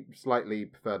probably slightly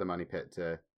prefer The Money Pit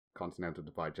to Continental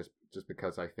Divide, just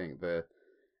because I think the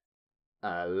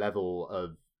level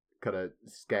of kind of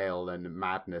scale and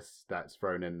madness that's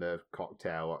thrown in the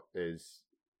cocktail is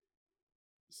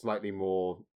slightly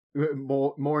more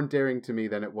endearing to me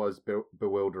than it was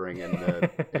bewildering in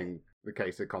the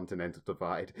case of Continental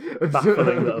Divide.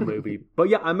 Baffling little movie. But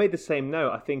yeah, I made the same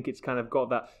note. I think it's kind of got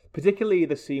that, particularly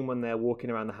the scene when they're walking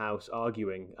around the house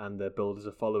arguing and the builders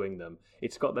are following them.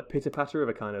 It's got the pitter-patter of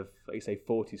a kind of, like you say,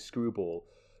 40s screwball.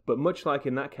 But much like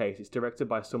in that case, it's directed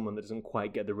by someone that doesn't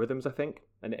quite get the rhythms, I think.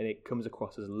 And it comes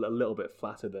across as a little bit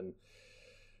flatter than,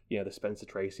 you know, the Spencer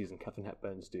Tracys and Katharine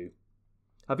Hepburns do.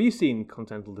 Have you seen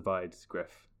Continental Divide,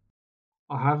 Griff?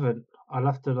 I haven't. I'll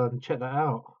have to check that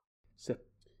out.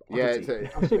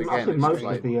 I've seen most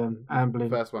of the Amblin.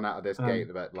 First one out of this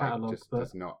gate that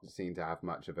does not seem to have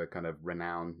much of a kind of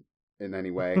renown in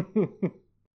any way.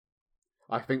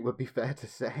 I think would be fair to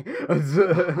say.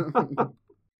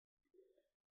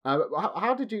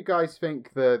 How did you guys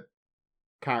think the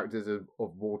characters of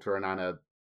Walter and Anna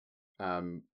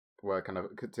were kind of,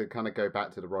 to kind of go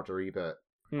back to the Roger Ebert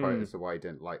quote as to why he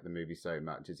didn't like the movie so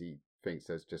much, as he thinks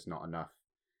there's just not enough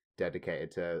dedicated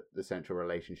to the central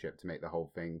relationship to make the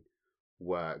whole thing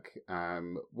work.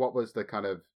 What was the kind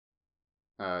of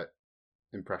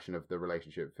impression of the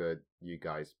relationship for you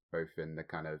guys, both in the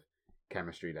kind of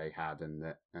chemistry they had and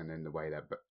in the way that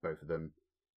both of them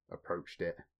approached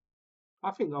it? I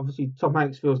think obviously Tom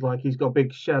Hanks feels like he's got a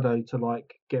big shadow to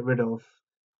get rid of.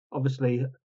 Obviously,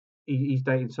 he's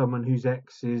dating someone whose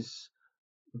ex is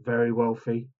very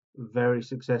wealthy, very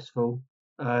successful.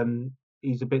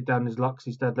 He's a bit down his luck.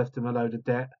 His dad left him a load of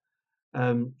debt.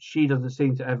 She doesn't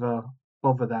seem to ever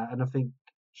bother that, and I think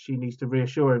she needs to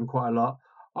reassure him quite a lot.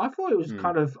 I thought it was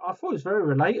I thought it was very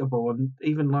relatable, and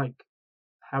even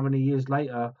how many years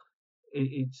later,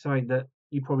 it's something that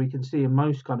you probably can see in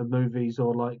most kind of movies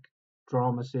or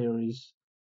drama series.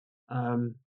 I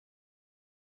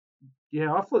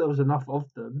thought there was enough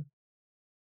of them,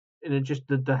 and it just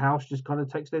the house just kind of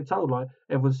takes their toll.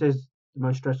 Everyone says, the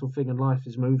most stressful thing in life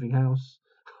is moving house.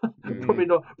 Probably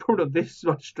not this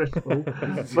much stressful.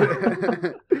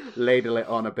 Ladle it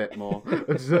on a bit more.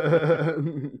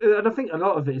 And I think a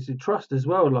lot of it is in trust as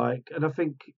well. And I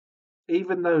think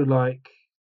even though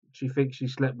she thinks she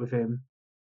slept with him,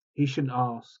 he shouldn't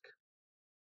ask.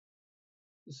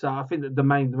 So I think that the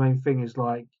main thing is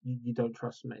you don't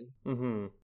trust me. Mm-hmm.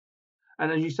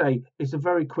 And as you say, it's a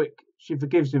very quick. She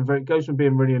forgives him. It goes from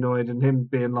being really annoyed and him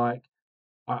being like,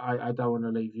 I don't want to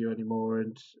leave you anymore,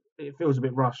 and it feels a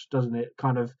bit rushed, doesn't it?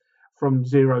 Kind of from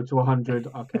 0 to 100.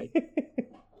 Okay,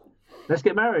 let's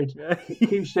get married.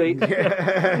 QC,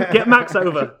 get Max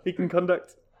over. He can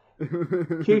conduct.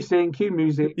 Cue sing, cue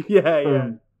music. Yeah.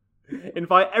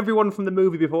 Invite everyone from the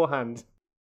movie beforehand.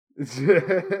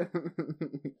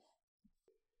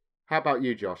 How about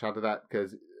you, Josh? How did that?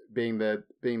 Because being the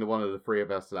one of the three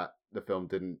of us that the film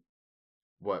didn't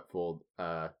work for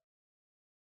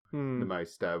the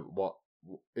most. What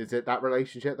is it? That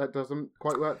relationship that doesn't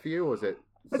quite work for you, or is it?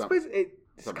 I suppose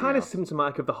it's kind of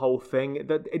symptomatic of the whole thing.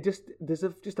 That there's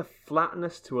just a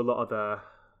flatness to a lot of the.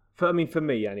 For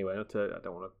me anyway.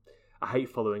 I hate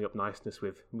following up niceness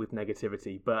with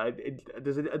negativity, there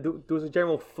was a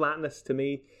general flatness to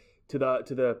me to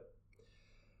the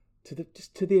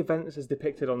events as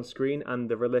depicted on screen, and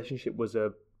the relationship was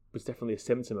definitely a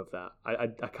symptom of that.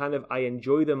 I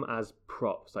enjoy them as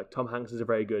props. Tom Hanks is a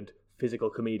very good physical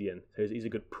comedian, so he's a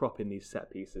good prop in these set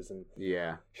pieces. And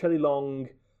yeah, Shelley Long,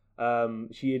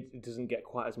 She doesn't get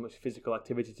quite as much physical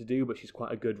activity to do, but she's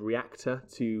quite a good reactor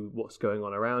to what's going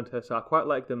on around her. So I quite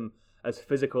like them as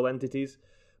physical entities.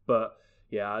 But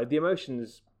yeah, the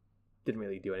emotions didn't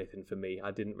really do anything for me.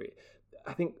 I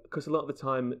think because a lot of the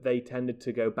time they tended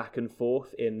to go back and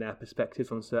forth in their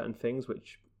perspectives on certain things,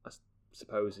 which I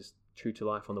suppose is true to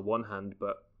life on the one hand,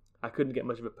 but I couldn't get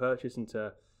much of a purchase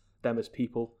into them as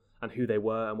people and who they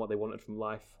were and what they wanted from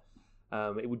life.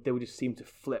 They would just seem to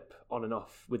flip on and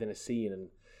off within a scene,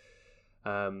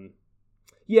 and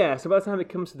so by the time it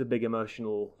comes to the big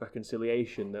emotional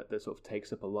reconciliation that sort of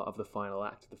takes up a lot of the final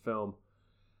act of the film,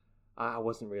 I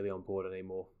wasn't really on board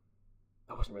anymore.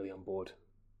 I wasn't really on board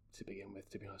to begin with,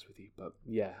 to be honest with you. But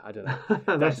yeah, I don't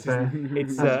know. That's fair.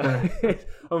 It's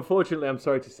unfortunately, I'm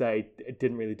sorry to say, it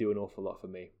didn't really do an awful lot for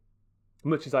me.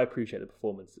 Much as I appreciate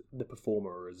the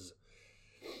performers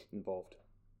involved.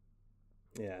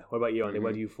 Yeah. What about you, Andy?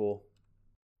 Where do you fall?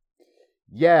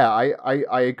 Yeah,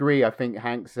 I agree. I think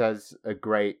Hanks has a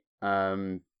great.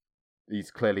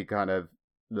 He's clearly kind of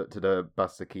looked at a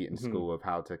Buster Keaton school of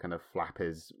how to kind of flap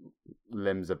his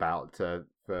limbs about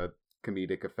for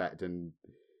comedic effect and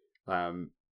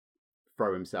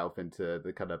throw himself into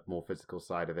the kind of more physical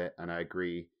side of it. And I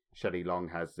agree, Shelley Long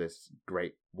has this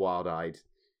great wild-eyed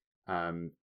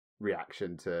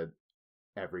reaction to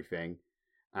everything,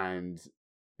 and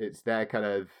it's their kind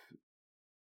of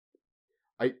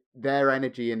their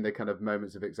energy in the kind of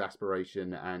moments of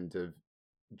exasperation and of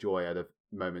joy are the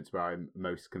moments where I'm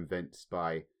most convinced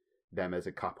by them as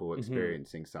a couple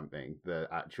experiencing something. The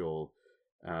actual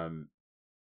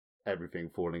everything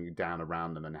falling down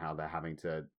around them and how they're having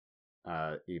to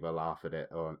either laugh at it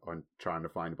or trying to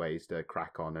find ways to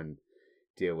crack on and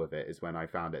deal with it is when I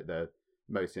found it the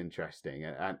most interesting.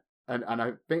 And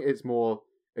I think it's more,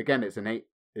 again, it's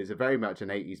a very much an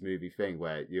 80s movie thing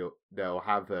where they'll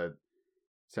have a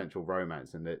central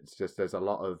romance, and it's just there's a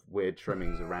lot of weird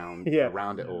trimmings around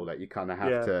it all that you kind of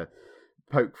have to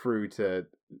poke through to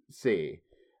see.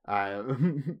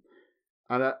 And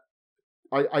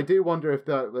I do wonder if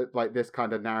this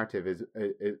kind of narrative is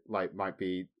might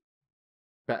be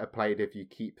better played if you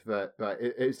keep the. But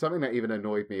it's something that even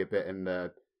annoyed me a bit in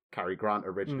the Cary Grant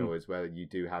original is where you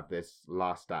do have this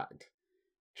last act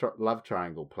love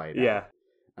triangle played out.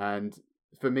 And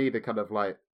for me, the kind of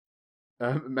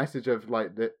message of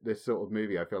this sort of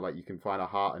movie, I feel like you can find a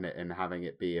heart in it and having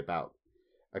it be about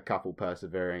a couple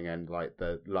persevering and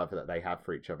the love that they have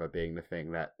for each other being the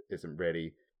thing that isn't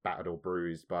really battered or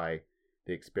bruised by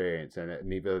the experience. And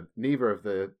neither of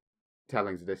the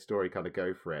tellings of this story kind of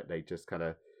go for it. They just kind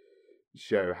of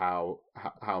show how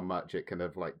much it kind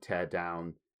of tear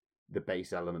down the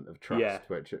base element of trust,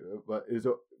 which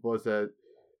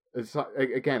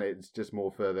again, it's just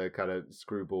more for the kind of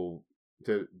screwball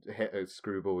to hit a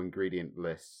screwball ingredient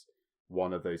list.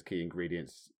 One of those key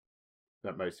ingredients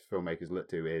that most filmmakers look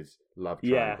to is love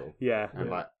triangle.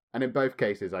 And in both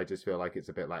cases, I just feel like it's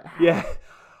a bit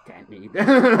can't need.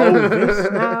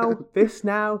 this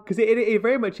now, because it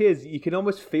very much is. You can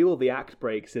almost feel the act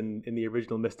breaks in the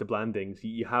original Mr. Blandings.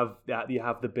 You have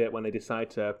the bit when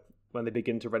they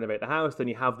begin to renovate the house. Then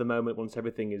you have the moment once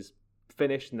everything is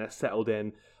finished and they're settled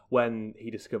in, when he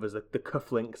discovers the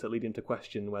cufflinks that lead him to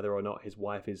question whether or not his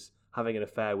wife is having an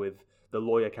affair with the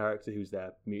lawyer character who's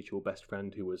their mutual best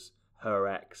friend who was her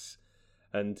ex.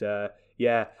 And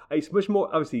it's much more,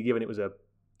 obviously, given it was a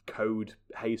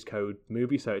Hays Code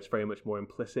movie, so it's very much more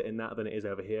implicit in that than it is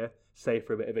over here, save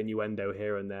for a bit of innuendo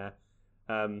here and there.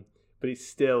 But it's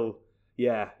still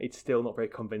not very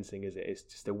convincing, is it? It's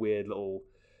just a weird little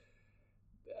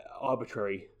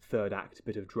arbitrary third act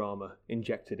bit of drama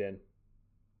injected in.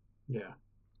 Yeah.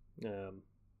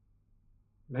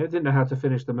 They didn't know how to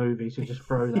finish the movie, so just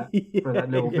throw that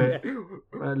little bit.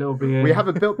 That little bit in. We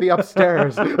haven't built the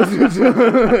upstairs.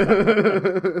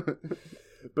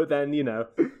 But then,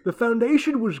 the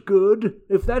foundation was good.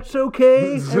 If that's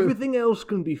okay, everything else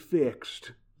can be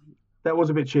fixed. That was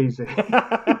a bit cheesy.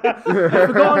 I've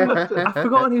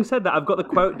forgotten who said that. I've got the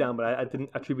quote down, but I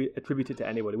didn't attribute it to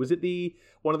anybody. Was it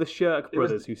one of the Shirk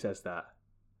brothers who says that?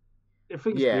 I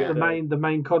think it's the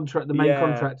main contractor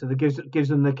that gives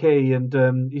them the key,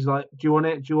 and he's like, "Do you want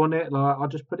it? Do you want it?" Like, I'll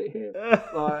just put it here.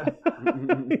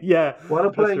 What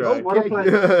a place! Right. What a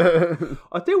place!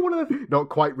 I think one of the not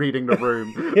quite reading the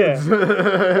room.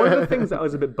 One of the things that I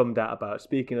was a bit bummed out about,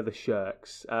 speaking of the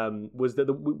Shirks, was that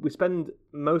we spend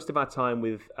most of our time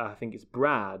with I think it's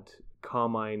Brad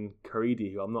Carmine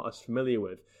Caridi, who I'm not as familiar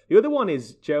with. The other one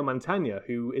is Joe Mantegna,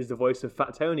 who is the voice of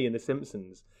Fat Tony in The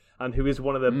Simpsons, and who is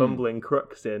one of the bumbling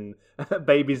crooks in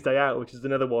Baby's Day Out, which is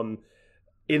another one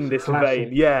in this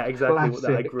vein. Yeah, exactly. Classic.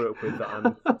 That I grew up with, that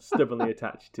I'm stubbornly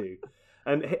attached to.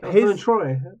 And his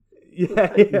Troy. Yeah.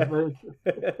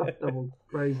 Double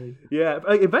crazy. Yeah,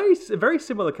 a very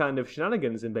similar kind of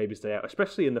shenanigans in Baby's Day Out,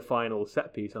 especially in the final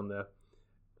set piece on the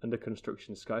under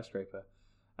construction skyscraper.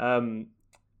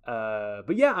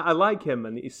 But yeah, I like him,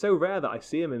 and it's so rare that I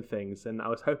see him in things, and I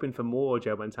was hoping for more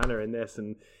Joe Montana in this,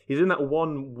 and he's in that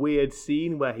one weird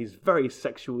scene where he's very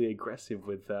sexually aggressive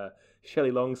with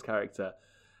Shelley Long's character,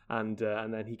 and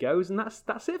then he goes, and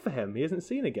that's it for him. He isn't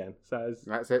seen again. So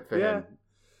that's it for him.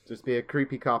 Just be a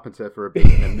creepy carpenter for a beat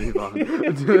and move on.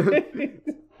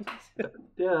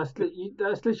 Yeah,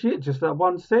 that's legit. Just that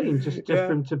one scene, just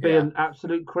for him to be an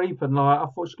absolute creep, and like I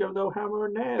thought she'd give the old hammer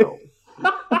and nail.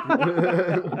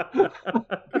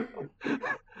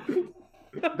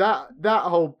 that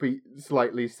whole beat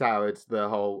slightly soured the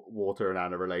whole Walter and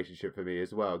Anna relationship for me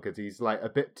as well, because he's like a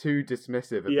bit too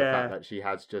dismissive of the fact that she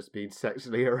has just been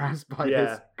sexually harassed by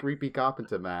this creepy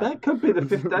carpenter man. That could be the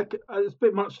 50th. It's a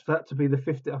bit much for that to be the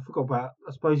 50th. I forgot about.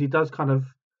 I suppose he does kind of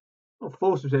not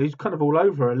force himself. He's kind of all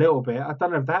over a little bit. I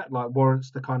don't know if that like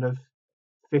warrants the kind of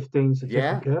 15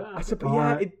 certificate.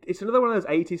 It's another one of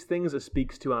those 80s things that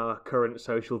speaks to our current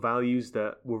social values,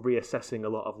 that we're reassessing a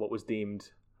lot of what was deemed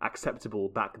acceptable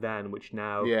back then, which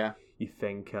now you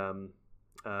think,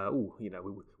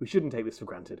 we shouldn't take this for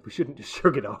granted. We shouldn't just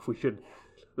shrug it off. We should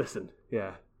listen.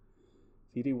 Yeah.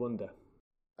 You do wonder.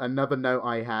 Another note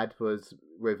I had was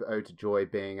with Ode to Joy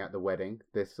being at the wedding.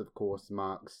 This, of course,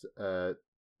 marks the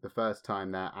first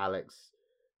time that Alex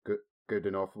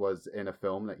Goodenough was in a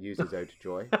film that uses Ode to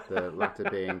Joy, the latter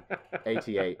being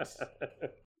 88's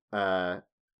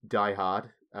Die Hard,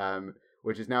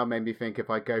 which has now made me think, if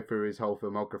I go through his whole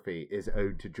filmography, is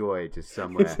Ode to Joy just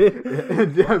somewhere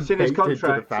it's in his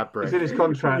contract. It's in his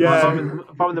contract. Yeah.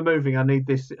 If I'm in the movie, I need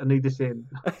this in.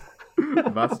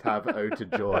 Must have Ode to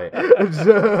Joy.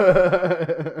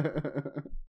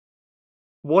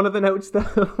 One of the notes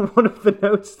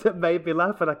that made me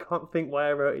laugh, and I can't think why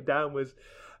I wrote it down, was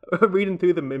reading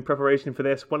through them in preparation for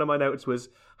this. One of my notes was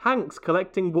Hanks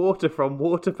collecting water from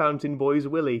water fountain boy's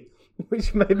Willie,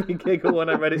 which made me giggle when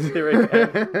I read it through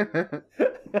again.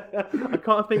 I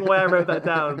can't think why I wrote that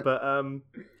down, but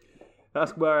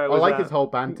that's where I was. I like at. his whole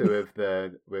banter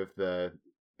with the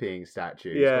peeing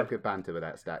statue. He's got good banter with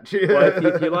that statue. Well,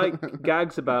 if you like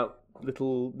gags about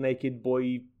little naked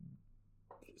boy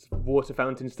water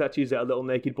fountain statues that are little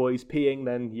naked boys peeing,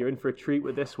 then you're in for a treat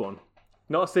with this one.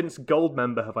 Not since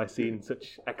Goldmember have I seen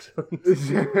such excellence.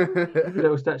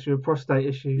 Little statue of prostate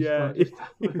issues. Yeah.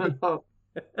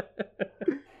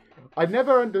 I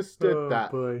never understood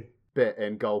that bit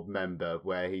in Goldmember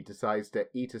where he decides to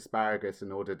eat asparagus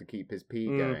in order to keep his pee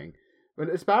going. But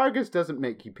asparagus doesn't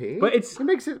make you pee. But it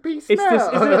makes it pee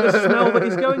smell. Isn't it the smell that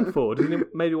he's going for? Doesn't he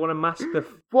maybe want to mask the...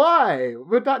 Why?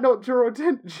 Would that not draw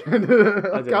attention?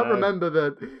 I can't remember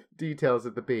the details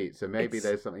of the beat, so maybe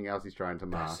there's something else he's trying to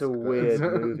mask. It's a weird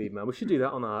movie, man. We should do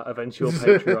that on our eventual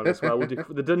Patreon as well. We'll do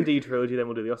the Dundee trilogy, then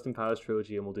we'll do the Austin Powers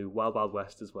trilogy, and we'll do Wild Wild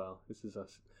West as well. This is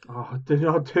us. Oh, do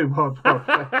not do Wild Wild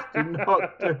West.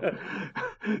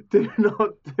 Do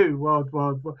not do Wild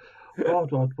Wild West.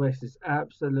 Wild Wild West is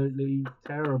absolutely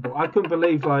terrible. I couldn't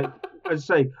believe, like, as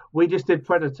I say, we just did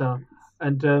Predator,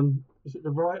 and is it the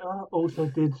writer also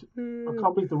did? I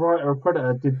can't believe the writer of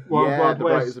Predator did Wild Wild the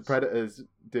West. writers of Predators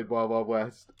did Wild Wild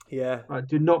West. Yeah. Like,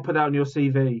 do not put that on your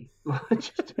CV.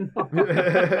 Just do not.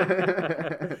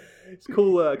 It's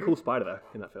cool spider though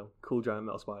in that film. Cool giant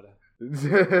metal spider.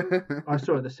 I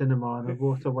saw it at the cinema and I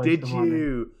walked away. Did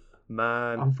you,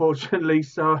 man? Unfortunately,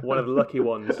 so. One of the lucky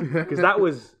ones, because that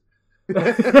was.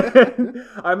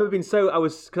 I remember being I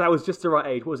was just the right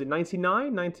age. What was it,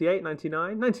 99, 98,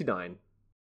 99? 99.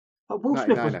 Will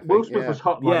Smith was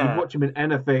hot. Like, you'd watch him in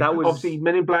anything. That was... Obviously,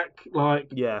 Men in Black,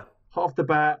 like, hot off the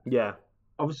bat. Yeah.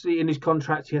 Obviously, in his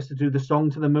contract, he has to do the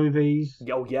song to the movies.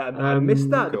 Oh, yeah. I missed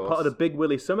that. Part of the Big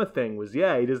Willie Summer thing was, he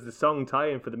does the song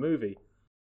tie-in for the movie.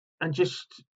 And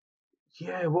just,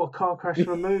 what a car crash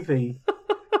for a movie.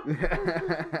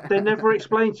 They never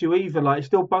explain to you either. Like, it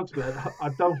still bugs me. I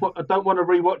don't want to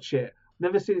rewatch it.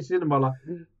 Never seen it in cinema. Like,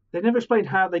 they never explain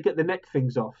how they get the neck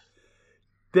things off.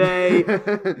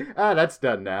 That's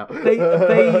done now.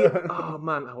 Oh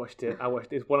man, I watched it.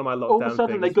 It's one of my lockdown. All of a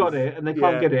sudden, things. they got it and they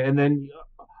can't get it, and then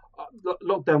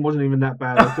lockdown wasn't even that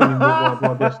bad. I was doing Wild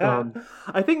Wild West on.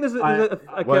 I think there's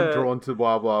weren't drawn to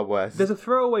Wild Wild West. There's a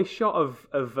throwaway shot of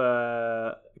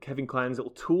Kevin Kline's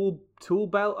little tool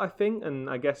belt, I think, and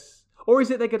I guess, or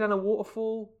is it they go down a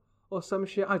waterfall or some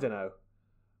shit? I don't know.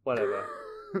 Whatever.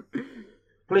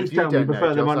 Please tell me you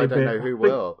prefer the Money Pit. I don't know who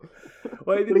will.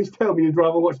 Please tell me you'd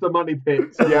rather watch the Money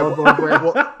Pit.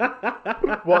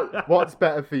 What's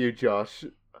better for you, Josh?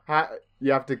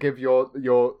 You have to give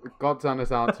your God's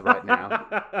honest answer right now.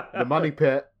 The Money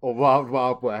Pit or Wild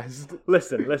Wild West?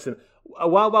 Listen.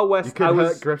 Wild Wild West. You could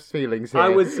hurt Griff's feelings here. I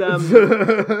was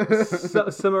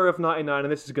summer of '99,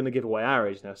 and this is going to give away our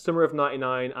age now. Summer of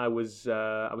 '99. I was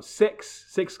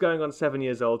 6 going on 7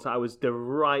 years old. So I was the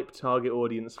ripe target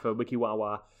audience for Wiki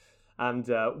Wawa. And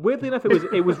weirdly enough,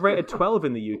 it was rated 12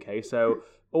 in the UK. So,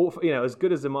 as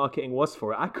good as the marketing was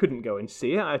for it, I couldn't go and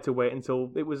see it. I had to wait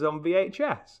until it was on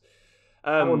VHS.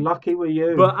 How lucky were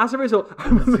you? But as a result,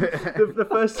 the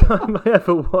first time I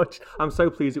ever watched, I'm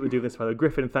so pleased that we're doing this, fellow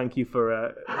Griffin. Thank you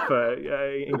for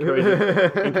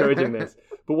encouraging this.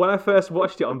 But when I first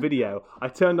watched it on video, I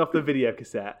turned off the video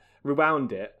cassette,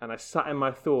 rewound it, and I sat in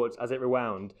my thoughts as it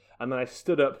rewound. And then I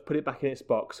stood up, put it back in its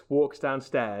box, walked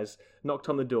downstairs, knocked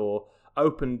on the door,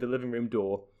 opened the living room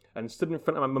door, and stood in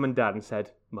front of my mum and dad and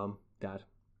said, "Mum, Dad,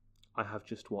 I have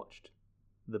just watched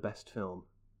the best film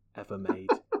ever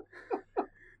made."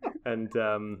 And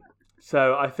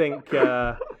so I think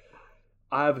I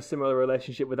have a similar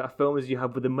relationship with that film as you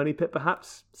have with The Money Pit,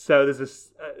 perhaps. So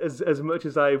there's as much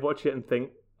as I watch it and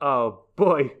think, oh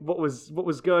boy, what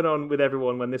was going on with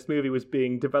everyone when this movie was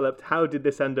being developed? How did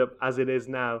this end up as it is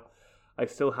now? I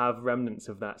still have remnants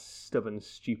of that stubborn,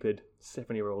 stupid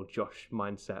 7-year-old Josh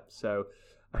mindset. So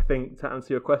I think, to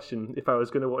answer your question, if I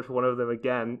was going to watch one of them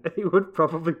again, it would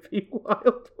probably be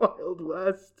Wild Wild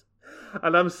West.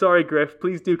 And I'm sorry, Griff.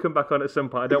 Please do come back on at some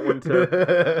point. I don't want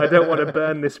to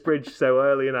burn this bridge so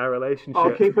early in our relationship.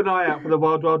 I'll keep an eye out for the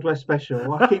Wild Wild West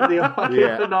special. I'll keep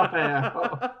an eye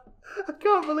out. I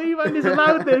can't believe Andy's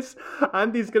allowed this.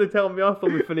 Andy's going to tell me off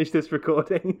when we finish this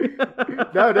recording.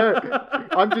 No.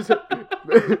 I'm just.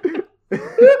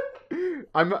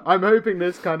 I'm hoping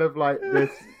this kind of like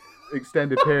this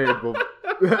extended period will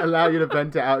allow you to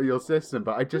vent it out of your system,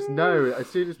 but I just know as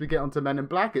soon as we get onto Men in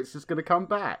Black, it's just going to come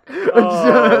back.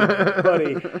 Oh,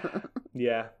 buddy.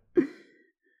 Yeah.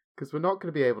 Because we're not going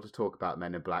to be able to talk about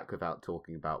Men in Black without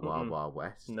talking about Wild Wild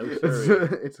West. No,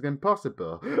 sorry. It's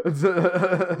impossible.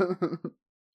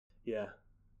 Yeah.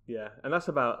 And that's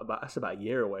about a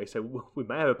year away, so we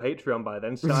may have a Patreon by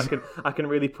then, so I can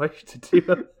really push to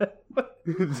do a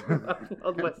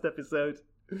Wild West episode.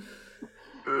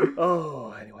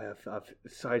 Oh, anyway, I've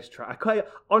sidetracked.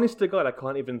 Honest to God, I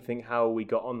can't even think how we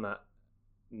got on that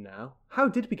now. How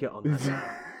did we get on that?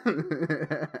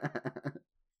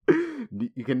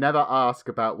 You can never ask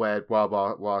about where Wild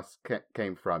Wild West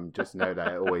came from. Just know that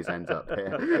it always ends up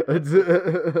here.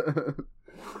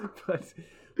 But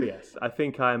yes, I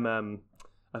think I've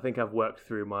worked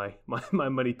through my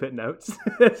Money Pit notes.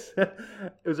 Was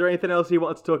there anything else you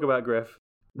wanted to talk about, Griff?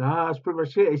 Nah, that's pretty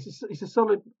much it. It's a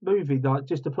solid movie, like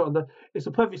just to put on it's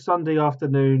a perfect Sunday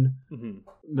afternoon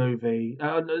movie.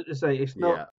 I say it's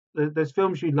not. Yeah. There's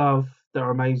films you love that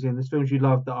are amazing. There's films you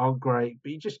love that aren't great,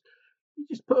 but you just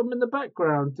put them in the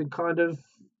background and kind of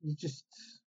it's just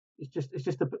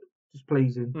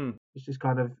pleasing. It's just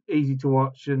kind of easy to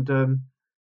watch, and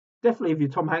definitely if you're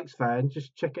a Tom Hanks fan,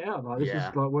 just check it out. Like this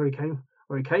is like where he came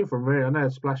from. Really, I know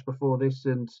it's Splash before this,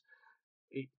 and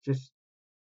it just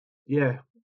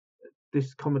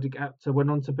this comedic actor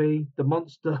went on to be the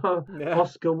monster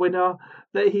Oscar winner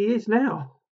that he is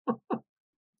now.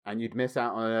 And you'd miss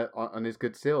out on his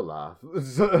good seal laugh.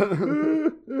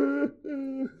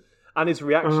 And his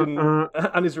reaction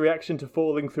to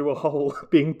falling through a hole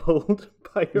being pulled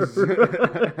by a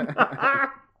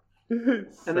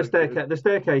and the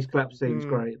staircase clap scene's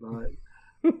great, like.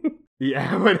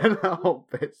 Yeah, when the whole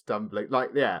bit's stumbling.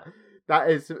 That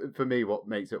is, for me, what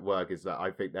makes it work, is that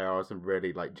I think there are some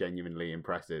really, genuinely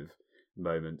impressive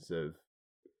moments of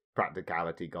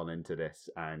practicality gone into this,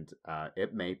 and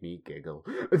it made me giggle.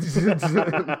 And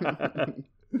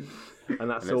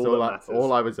that's all that matters.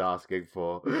 All I was asking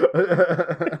for.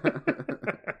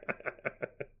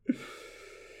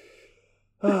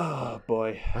 Oh,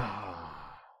 boy.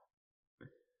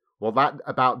 Well, that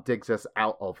about digs us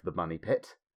out of the Money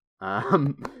Pit.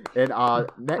 In our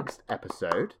next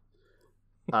episode,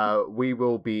 we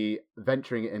will be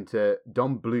venturing into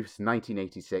Don Bluth's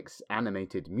 1986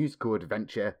 animated musical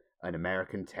adventure, An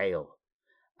American Tail.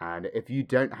 And if you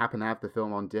don't happen to have the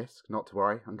film on disc, not to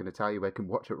worry, I'm going to tell you where you can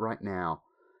watch it right now.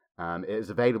 It is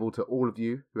available to all of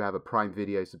you who have a Prime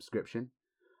Video subscription.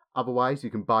 Otherwise, you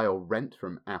can buy or rent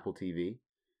from Apple TV,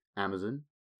 Amazon,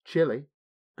 Chili,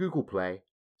 Google Play,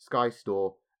 Sky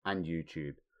Store, and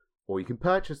YouTube. Or you can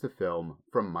purchase the film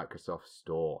from Microsoft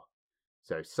Store.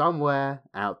 So somewhere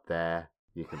out there,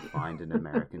 you can find An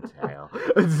American Tail. I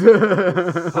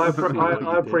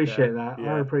appreciate that.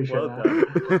 Yeah. I appreciate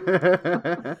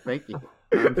that. Thank you.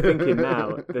 I'm thinking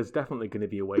now, there's definitely going to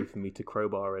be a way for me to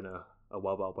crowbar in a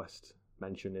Wild Wild West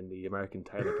mention in the American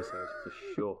Tail episode for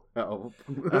sure. Oh.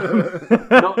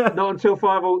 not until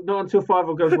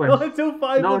Fievel goes west. Not until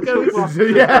Fievel goes.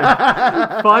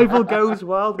 Yeah. Fievel goes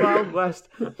wild, wild west.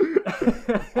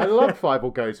 I love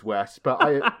Fievel Goes West, but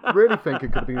I really think it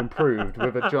could have been improved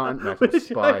with a giant metal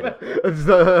spider.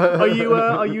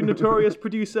 Are you notorious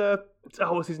producer?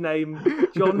 Oh, what's his name?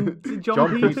 John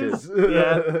Peters?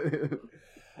 Yeah.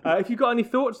 If you've got any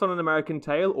thoughts on An American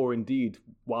Tail, or indeed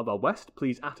Wild Wild West,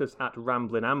 please at us at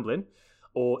Ramblin' Amblin,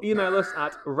 or email us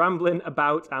at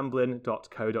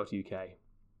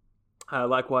ramblinaboutamblin.co.uk.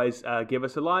 Likewise, give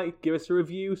us a like, give us a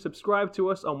review, subscribe to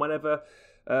us on whatever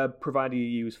provider you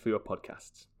use for your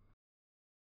podcasts.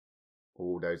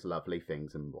 All those lovely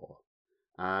things and more.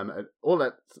 All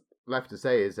that's left to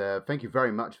say is thank you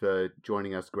very much for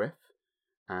joining us, Griff.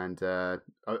 And I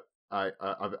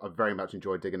very much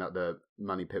enjoyed digging up the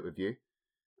money pit with you.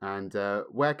 And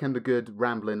where can the good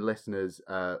rambling listeners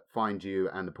find you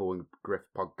and the Paul and Griff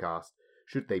podcast,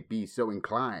 should they be so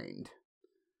inclined?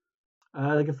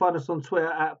 They can find us on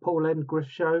Twitter at Paul and Griff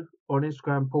Show, or on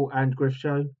Instagram, Paul and Griff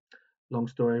Show. Long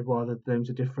story why the names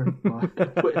are different.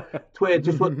 Twitter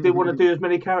just didn't want to do as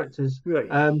many characters. Right.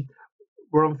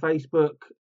 We're on Facebook.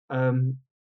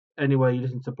 Anywhere you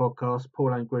listen to podcasts,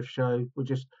 Paul and Griff Show. We're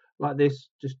just like this.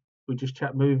 We just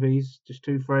chat movies. Just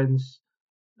two friends.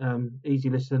 Easy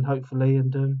listen, hopefully.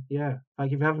 And yeah,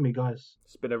 thank you for having me, guys.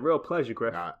 It's been a real pleasure,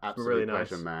 Griff. Absolute really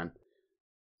pleasure, nice. man.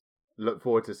 Look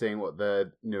forward to seeing what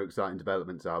the new exciting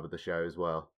developments are with the show as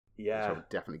well. Yeah. So I'll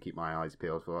definitely keep my eyes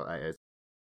peeled for what that is.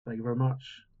 Thank you very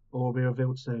much. All will be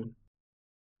revealed soon.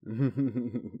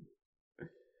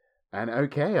 And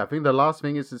okay, I think the last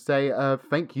thing is to say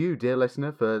thank you, dear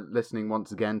listener, for listening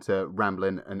once again to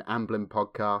Ramblin' and Amblin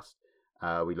podcast.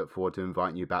 We look forward to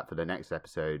inviting you back for the next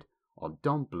episode on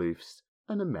Don Bluth's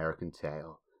An American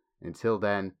Tail. Until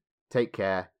then, take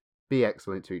care, be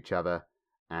excellent to each other,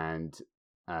 and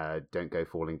don't go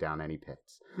falling down any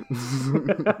pits.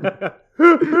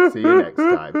 See you next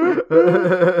time.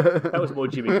 That was more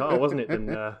Jimmy Carr, wasn't it, than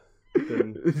Tom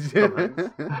Hanks?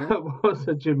 That was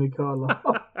a Jimmy Carr laugh.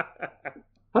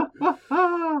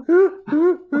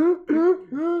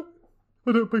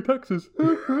 I don't pay taxes.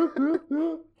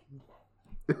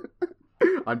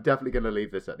 I'm definitely going to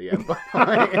leave this at the end.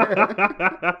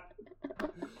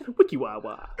 Wiki wah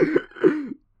wah.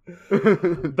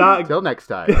 Till next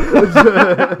time.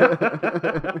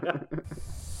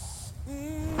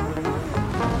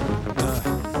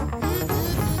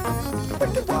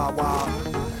 Wiki wah wah.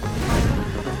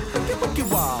 Wiki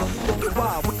wah. Wiki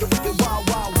wah. Wiki wah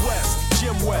wah West.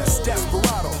 Jim West,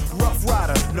 Desperado, Rough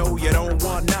Rider. No, you don't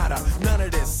want nada. None of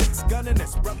this. Six gunning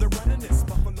this, brother running this.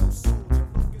 Buffalo Soldier.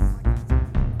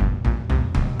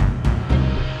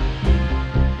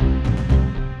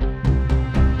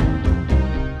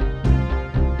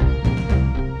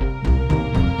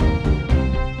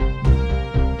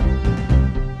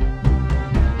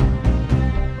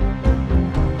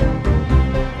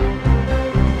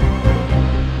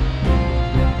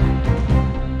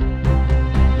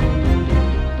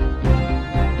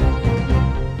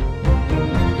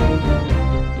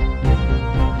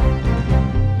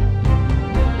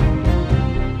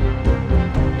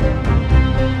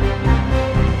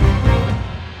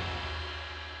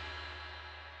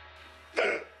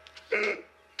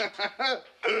 Ha ha ha!